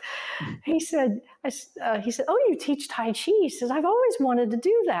 He said, oh, you teach Tai Chi? He says, I've always wanted to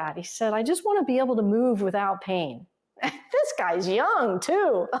do that. He said, I just want to be able to move without pain. This guy's young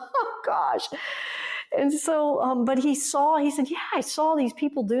too. Oh gosh. And so, but he said, yeah, I saw these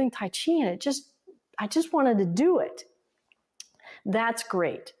people doing Tai Chi and I just wanted to do it. That's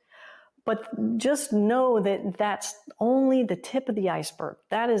great. But just know that that's only the tip of the iceberg.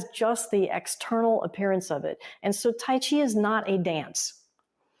 That is just the external appearance of it. And so Tai Chi is not a dance.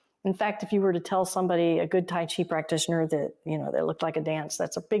 In fact, if you were to tell somebody, a good Tai Chi practitioner, that, they looked like a dance,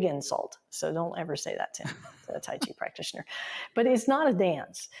 that's a big insult. So don't ever say that to a Tai Chi practitioner. But it's not a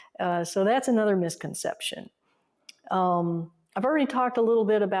dance. So that's another misconception. I've already talked a little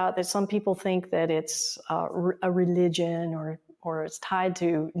bit about that. Some people think that it's a religion or it's tied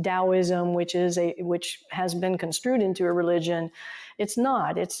to Taoism, which has been construed into a religion. It's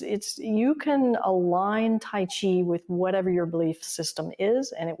not. It's you can align Tai Chi with whatever your belief system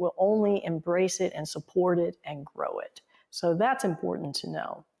is, and it will only embrace it and support it and grow it. So that's important to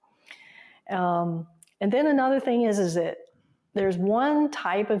know. And then another thing is that there's one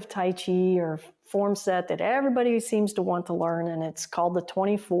type of Tai Chi or form set that everybody seems to want to learn, and it's called the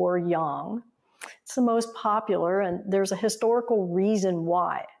 24 Yang. It's the most popular, and there's a historical reason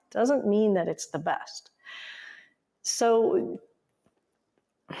why. It doesn't mean that it's the best. So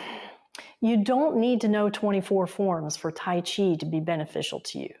you don't need to know 24 forms for Tai Chi to be beneficial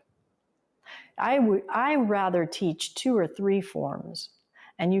to you. I rather teach 2 or 3 forms,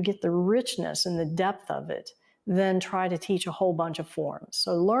 and you get the richness and the depth of it, than try to teach a whole bunch of forms.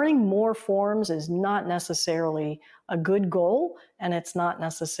 So learning more forms is not necessarily a good goal, and it's not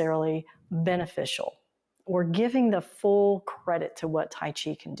necessarily beneficial or giving the full credit to what Tai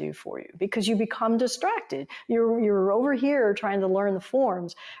Chi can do for you, because you become distracted. You're over here trying to learn the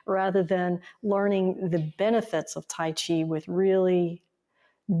forms rather than learning the benefits of Tai Chi with really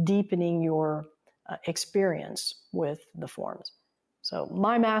deepening your experience with the forms. So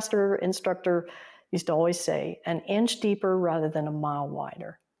my master instructor used to always say, an inch deeper rather than a mile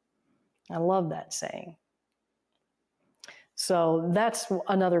wider. I love that saying. So that's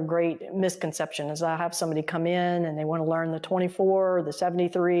another great misconception, is I have somebody come in and they want to learn the 24 or the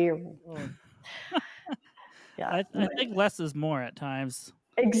 73. I think less is more at times.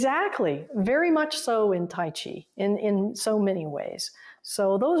 Exactly. Very much so in Tai Chi, in so many ways.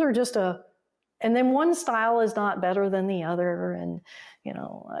 So those are just and then one style is not better than the other. And,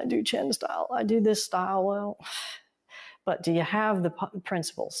 I do Chen style, I do this style. Well, but do you have the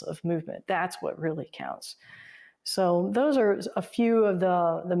principles of movement? That's what really counts. So those are a few of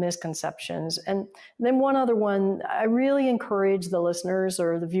the misconceptions. And then one other one, I really encourage the listeners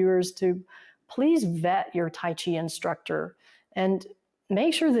or the viewers to please vet your Tai Chi instructor and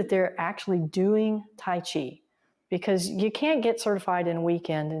make sure that they're actually doing Tai Chi, because you can't get certified in a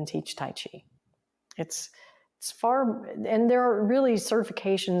weekend and teach Tai Chi. It's far, and there are really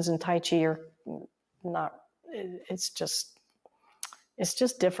certifications in Tai Chi are not, it's just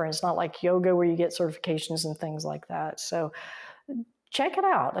different. It's not like yoga where you get certifications and things like that. So check it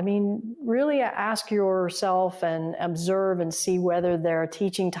out. I mean, really ask yourself and observe and see whether they're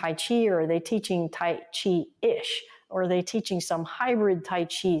teaching Tai Chi, or are they teaching Tai Chi-ish, or are they teaching some hybrid Tai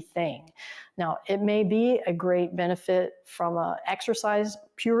Chi thing. Now, it may be a great benefit from a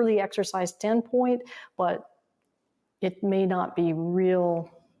purely exercise standpoint, but it may not be real,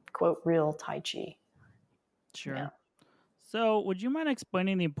 quote, real Tai Chi. Sure. Yeah. So would you mind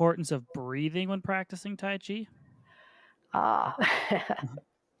explaining the importance of breathing when practicing Tai Chi?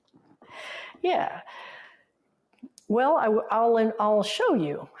 Yeah. Well, I'll show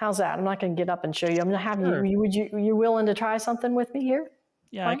you. How's that? I'm not going to get up and show you. I'm going to have Sure. you willing to try something with me here?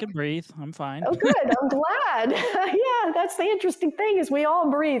 Yeah, Fine? I can breathe. I'm fine. Oh, good. I'm glad. Yeah, that's the interesting thing, is we all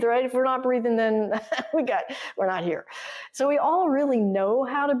breathe, right? If we're not breathing, then we're not here. So we all really know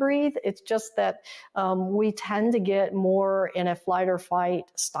how to breathe. It's just that we tend to get more in a flight or fight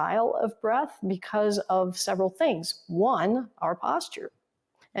style of breath because of several things. One, our posture.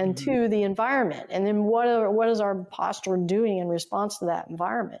 And two, the environment. And then what is our posture doing in response to that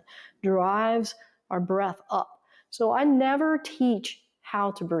environment? Drives our breath up. So I never teach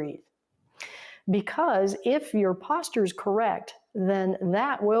how to breathe, because if your posture is correct, then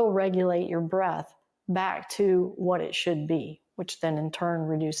that will regulate your breath back to what it should be, which then in turn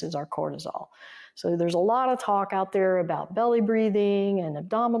reduces our cortisol. So there's a lot of talk out there about belly breathing and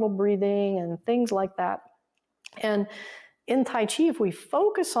abdominal breathing and things like that. And in Tai Chi, if we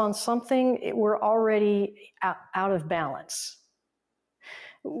focus on something, we're already out of balance.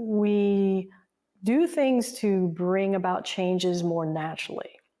 We do things to bring about changes more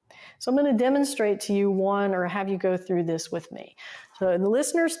naturally. So I'm going to demonstrate to you one, or have you go through this with me. So the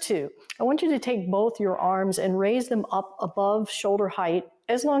listeners too, I want you to take both your arms and raise them up above shoulder height,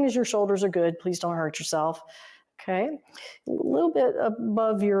 as long as your shoulders are good. Please don't hurt yourself. Okay, a little bit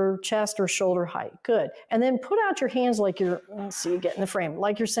above your chest or shoulder height. Good. And then put out your hands like you're, let's see, get in the frame,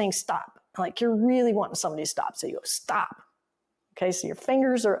 like you're saying stop, like you're really wanting somebody to stop. So you go stop. Okay, so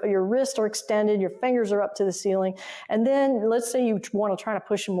your wrists are extended, your fingers are up to the ceiling. And then let's say you want to try to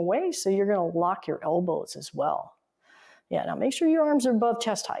push them away, so you're going to lock your elbows as well. Yeah, now make sure your arms are above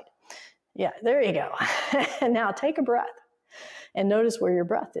chest height. Yeah, there you go. And now take a breath and notice where your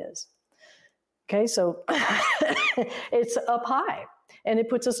breath is. Okay, so it's up high and it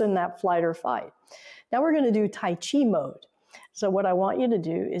puts us in that flight or fight. Now we're going to do Tai Chi mode. So what I want you to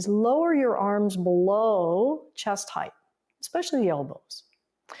do is lower your arms below chest height, especially the elbows.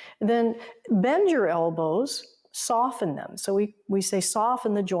 And then bend your elbows, soften them. So we say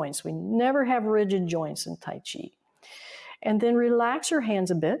soften the joints. We never have rigid joints in Tai Chi. And then relax your hands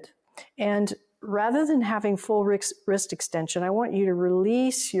a bit. And rather than having full wrist extension, I want you to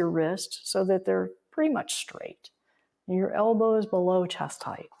release your wrist so that they're pretty much straight. And your elbows below chest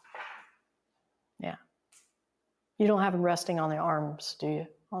height. Yeah. You don't have them resting on the arms, do you?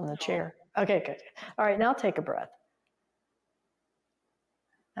 On the chair. Okay, good. All right, now take a breath.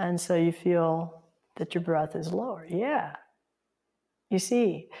 And so you feel that your breath is lower. Yeah. You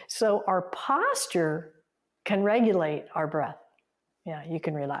see, so our posture can regulate our breath. Yeah, you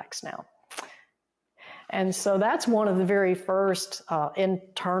can relax now. And so that's one of the very first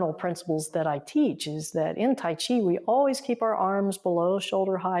internal principles that I teach, is that in Tai Chi, we always keep our arms below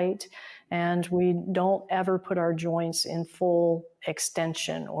shoulder height, and we don't ever put our joints in full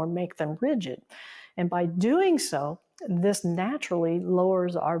extension or make them rigid. And by doing so, this naturally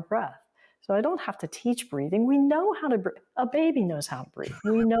lowers our breath. So I don't have to teach breathing. We know how to breathe. A baby knows how to breathe.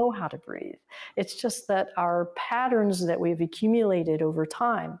 We know how to breathe. It's just that our patterns that we've accumulated over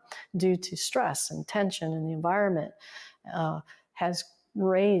time due to stress and tension in the environment has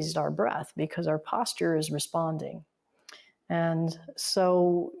raised our breath because our posture is responding. And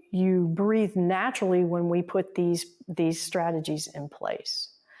so you breathe naturally when we put these strategies in place.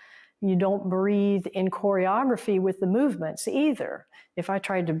 You don't breathe in choreography with the movements either. If I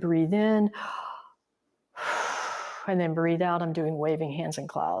tried to breathe in and then breathe out, I'm doing waving hands and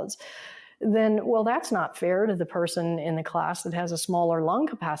clouds. Then, well, that's not fair to the person in the class that has a smaller lung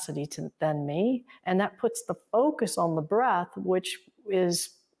capacity than me. And that puts the focus on the breath, which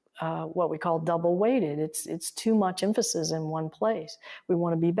is what we call double weighted. It's too much emphasis in one place. We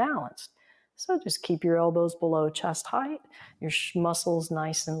want to be balanced. So just keep your elbows below chest height, your muscles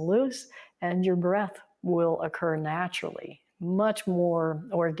nice and loose, and your breath will occur naturally. Much more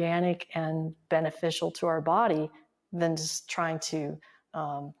organic and beneficial to our body than just trying to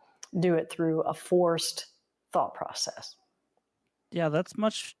do it through a forced thought process. Yeah, that's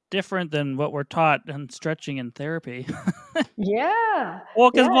much different than what we're taught in stretching and therapy. Yeah. Well,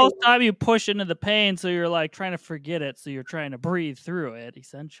 because most time you push into the pain, so you're like trying to forget it, so you're trying to breathe through it,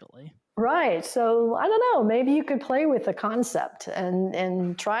 essentially. Right. So I don't know, maybe you could play with the concept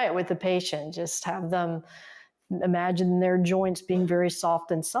and try it with the patient. Just have them imagine their joints being very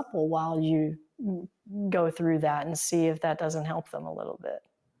soft and supple while you go through that and see if that doesn't help them a little bit.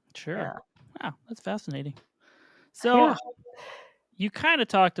 Sure. Yeah. Wow, that's fascinating. So you kind of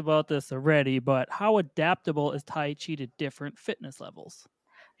talked about this already, but how adaptable is Tai Chi to different fitness levels?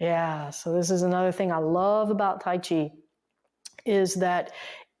 Yeah. So this is another thing I love about Tai Chi is that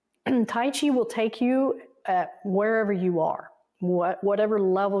Tai Chi will take you at wherever you are, whatever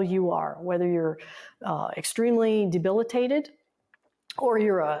level you are, whether you're extremely debilitated or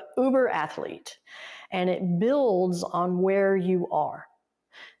you're a uber athlete, and it builds on where you are.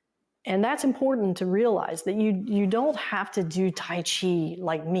 And that's important to realize, that you don't have to do Tai Chi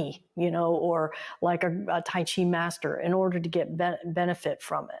like me, or like a Tai Chi master in order to get benefit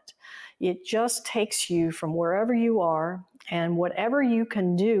from it. It just takes you from wherever you are, and whatever you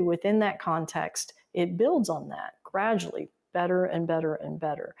can do within that context, it builds on that gradually, better and better and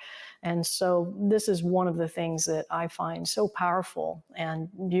better. And so this is one of the things that I find so powerful and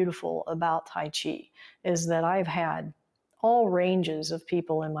beautiful about Tai Chi, is that I've had all ranges of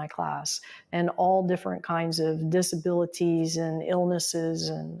people in my class and all different kinds of disabilities and illnesses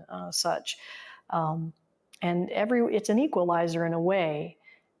and such. And it's an equalizer in a way,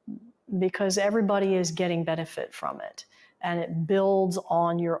 because everybody is getting benefit from it. And it builds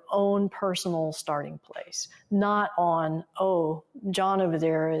on your own personal starting place, not on, oh, John over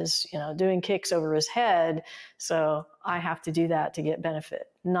there is, doing kicks over his head, so I have to do that to get benefit.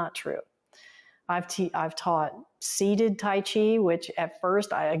 Not true. I've taught seated Tai Chi, which at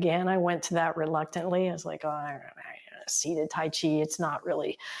first I went to that reluctantly. I was like, oh, seated Tai Chi, it's not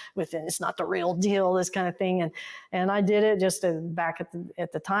really it's not the real deal, this kind of thing. And I did it just back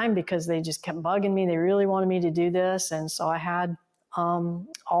at the time because they just kept bugging me. They really wanted me to do this. And so I had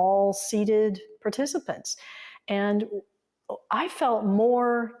all seated participants. And I felt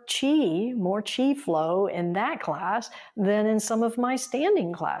more chi flow in that class than in some of my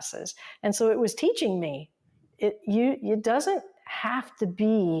standing classes. And so it was teaching me, it doesn't have to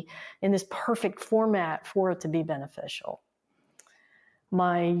be in this perfect format for it to be beneficial.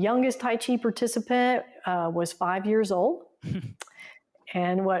 My youngest Tai Chi participant was 5 years old.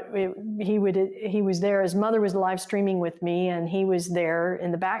 And he was there. His mother was live streaming with me, and he was there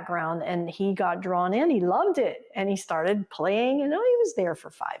in the background. And he got drawn in. He loved it, and he started playing. And he was there for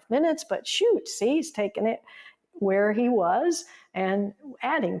 5 minutes, but shoot, see, he's taking it where he was and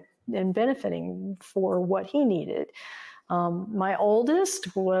adding and benefiting for what he needed. My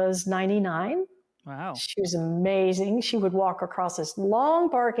oldest was 99. Wow. She was amazing. She would walk across this long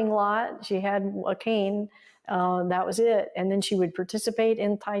parking lot. She had a cane. That was it. And then she would participate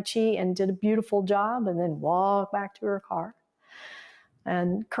in Tai Chi and did a beautiful job, and then walk back to her car.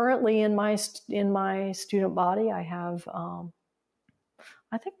 And currently in my student body, I have,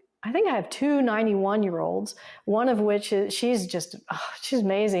 I think I have two 91-year-olds, one of which she's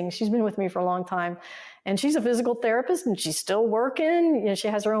amazing. She's been with me for a long time. And she's a physical therapist, and she's still working. You know, she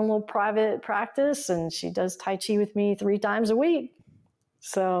has her own little private practice, and she does Tai Chi with me 3 times a week.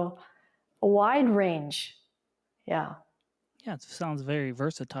 So a wide range. Yeah. Yeah, it sounds very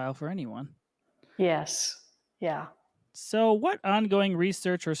versatile for anyone. Yes. Yeah. So what ongoing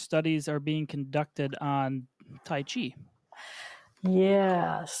research or studies are being conducted on Tai Chi?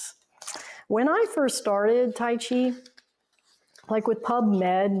 Yes. When I first started Tai Chi, like with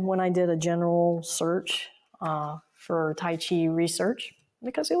PubMed, when I did a general search for Tai Chi research,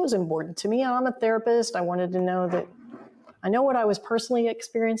 because it was important to me. I'm a therapist. I wanted to know that I know what I was personally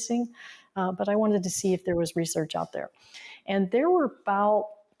experiencing, but I wanted to see if there was research out there. And there were about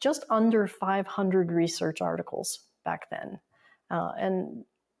just under 500 research articles back then. And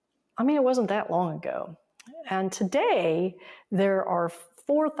I mean, it wasn't that long ago. And today, there are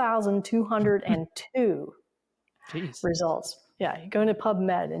 4,202 results. Yeah, you go into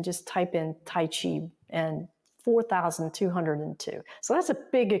PubMed and just type in Tai Chi and 4,202. So that's a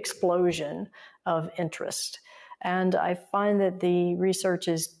big explosion of interest. And I find that the research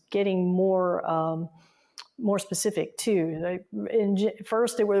is getting more specific too.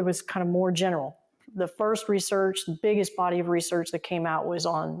 First, it was kind of more general. The first research, the biggest body of research that came out was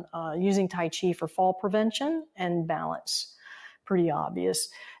on using Tai Chi for fall prevention and balance. Pretty obvious.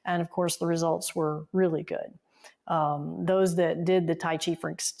 And of course, the results were really good. Those that did the Tai Chi,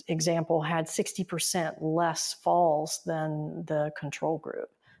 for example, had 60% less falls than the control group.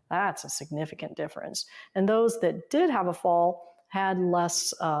 That's a significant difference. And those that did have a fall had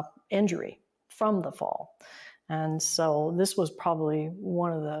less injury from the fall. And so this was probably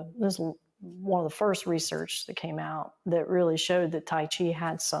one of the first research that came out that really showed that Tai Chi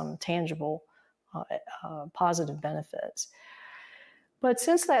had some tangible positive benefits. But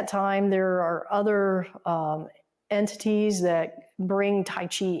since that time, there are other entities that bring Tai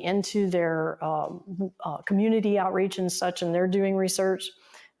Chi into their community outreach and such, and they're doing research.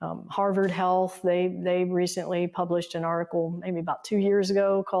 Harvard Health, they recently published an article maybe about 2 years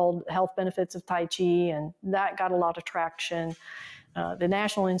ago called Health Benefits of Tai Chi, and that got a lot of traction. The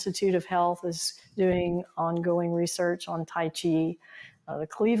National Institute of Health is doing ongoing research on Tai Chi. The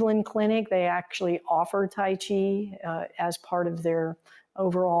Cleveland Clinic, they actually offer Tai Chi as part of their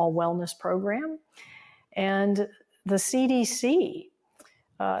overall wellness program. And the CDC,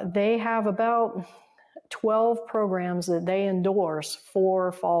 they have about 12 programs that they endorse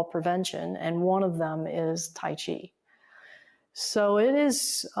for fall prevention, and one of them is Tai Chi. So it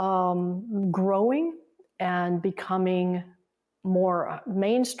is growing and becoming more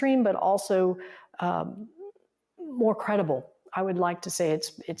mainstream, but also more credible. I would like to say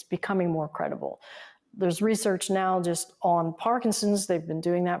it's becoming more credible. There's research now just on Parkinson's. They've been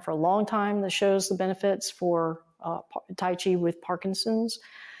doing that for a long time that shows the benefits for Tai Chi with Parkinson's.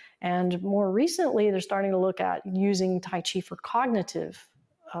 And more recently, they're starting to look at using Tai Chi for cognitive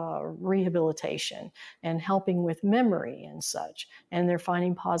rehabilitation and helping with memory and such. And they're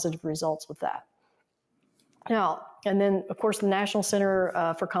finding positive results with that. Now, and then, of course, the National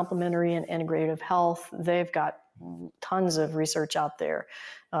Center for Complementary and Integrative Health, they've got tons of research out there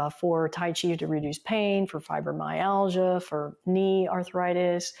for Tai Chi to reduce pain, for fibromyalgia, for knee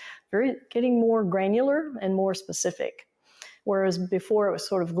arthritis, getting more granular and more specific. Whereas before it was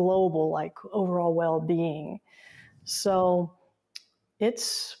sort of global, like overall well-being. So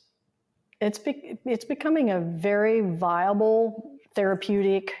it's becoming a very viable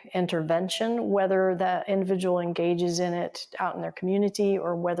therapeutic intervention, whether that individual engages in it out in their community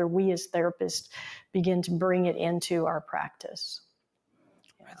or whether we as therapists begin to bring it into our practice.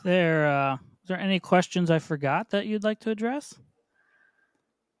 Is there any questions I forgot that you'd like to address?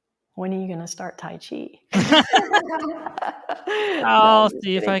 When are you going to start Tai Chi? I'll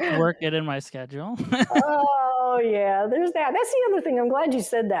see if I can work it in my schedule. Oh, yeah, there's that. That's the other thing. I'm glad you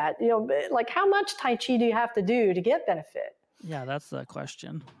said that. You know, like how much Tai Chi do you have to do to get benefit? Yeah, that's the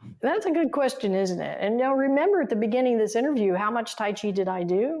question. That's a good question, isn't it? And now remember at the beginning of this interview, how much Tai Chi did I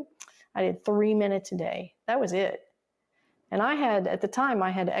do? I did 3 minutes a day. That was it. And at the time,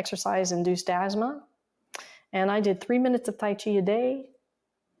 I had exercise-induced asthma. And I did 3 minutes of Tai Chi a day.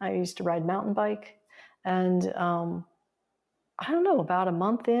 I used to ride mountain bike. And I don't know, about a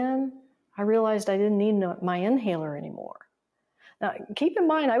month in, I realized I didn't need my inhaler anymore. Now, keep in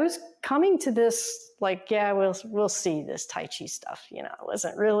mind, I was coming to this like, yeah, we'll see this Tai Chi stuff. You know, I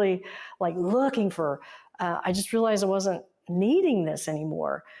wasn't really like looking for, I just realized I wasn't needing this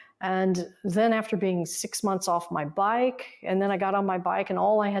anymore. And then after being 6 months off my bike, and then I got on my bike and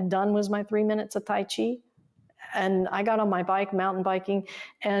all I had done was my 3 minutes of Tai Chi. And I got on my bike, mountain biking,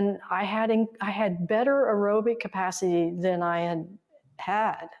 and I had better aerobic capacity than I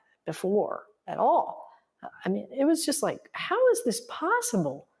had before at all. I mean, it was just like, how is this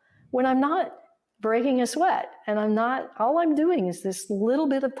possible when I'm not breaking a sweat and all I'm doing is this little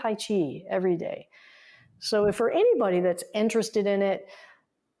bit of Tai Chi every day. So if for anybody that's interested in it,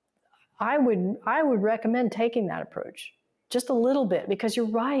 I would recommend taking that approach just a little bit, because you're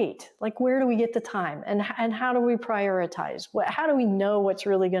right. Like, where do we get the time and how do we prioritize? How do we know what's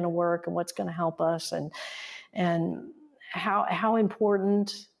really going to work and what's going to help us, and how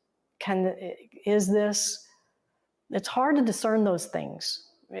important is this? It's hard to discern those things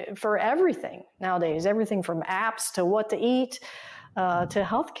for everything nowadays, everything from apps to what to eat to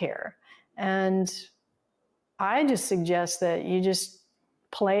healthcare. And I just suggest that you just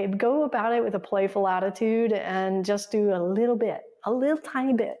go about it with a playful attitude and just do a little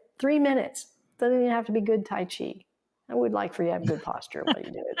tiny bit, 3 minutes. Doesn't even have to be good Tai Chi. I would like for you to have good posture while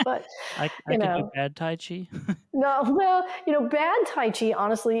you do it, but I can do bad Tai Chi. No, well, bad Tai Chi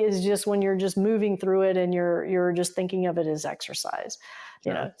honestly is just when you're just moving through it and you're just thinking of it as exercise.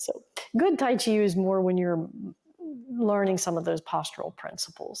 Sure. So good Tai Chi is more when you're learning some of those postural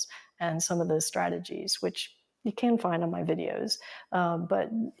principles and some of those strategies, which you can find on my videos.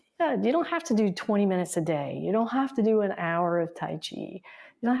 But yeah, you don't have to do 20 minutes a day. You don't have to do an hour of Tai Chi.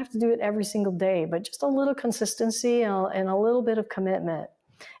 You don't have to do it every single day, but just a little consistency and a little bit of commitment.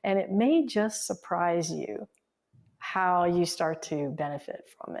 And it may just surprise you how you start to benefit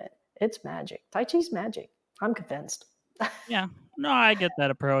from it. It's magic. Tai Chi's magic. I'm convinced. Yeah. No, I get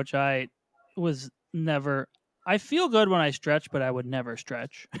that approach. I feel good when I stretch, but I would never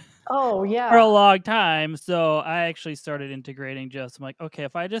stretch. Oh, yeah. For a long time. So I actually started integrating I'm like, okay,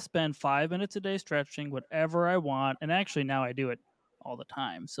 if I just spend 5 minutes a day stretching, whatever I want, and actually now I do it all the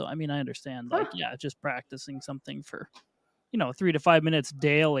time. So, I mean, I understand, just practicing something for, 3 to 5 minutes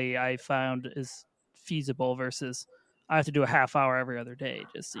daily, I found is feasible versus I have to do a half hour every other day. It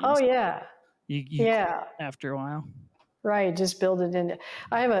just seems. Oh, yeah. Yeah. After a while. Right. Just build it in.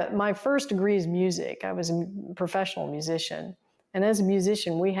 My first degree is music. I was a professional musician. And as a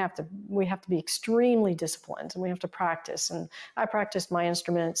musician, we have to be extremely disciplined, and we have to practice. And I practiced my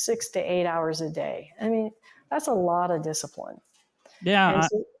instrument 6 to 8 hours a day. I mean, that's a lot of discipline. Yeah.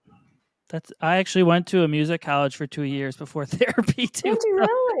 I actually went to a music college for 2 years before therapy too. Did you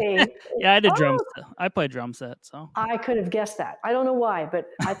really? Yeah, I did drums. I played drum set. So I could have guessed that. I don't know why, but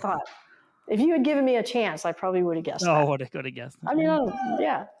I thought if you had given me a chance, I probably would have guessed that. Oh, I could have guessed. I mean,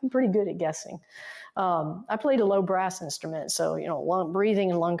 I'm pretty good at guessing. I played a low brass instrument, so lung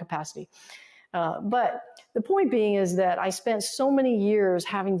breathing and lung capacity. But the point being is that I spent so many years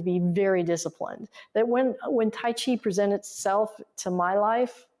having to be very disciplined that when Tai Chi presented itself to my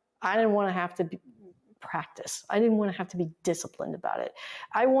life, I didn't want to have to practice. I didn't want to have to be disciplined about it.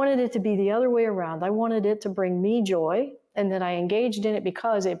 I wanted it to be the other way around. I wanted it to bring me joy, and that I engaged in it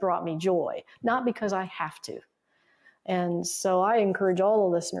because it brought me joy, not because I have to. And so I encourage all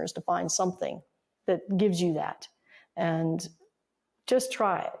the listeners to find something that gives you that. And just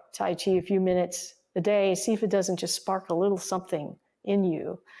try it. Tai Chi a few minutes a day. See if it doesn't just spark a little something in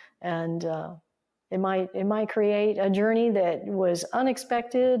you. And it might create a journey that was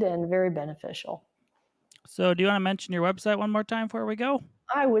unexpected and very beneficial. So do you want to mention your website one more time before we go?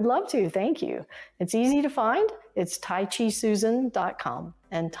 I would love to. Thank you. It's easy to find. It's TaiChiSusan.com.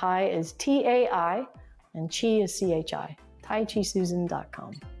 And Tai is TAI and Chi is CHI.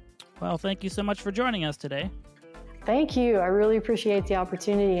 TaiChiSusan.com. Well, thank you so much for joining us today. Thank you. I really appreciate the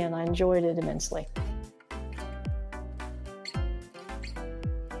opportunity and I enjoyed it immensely.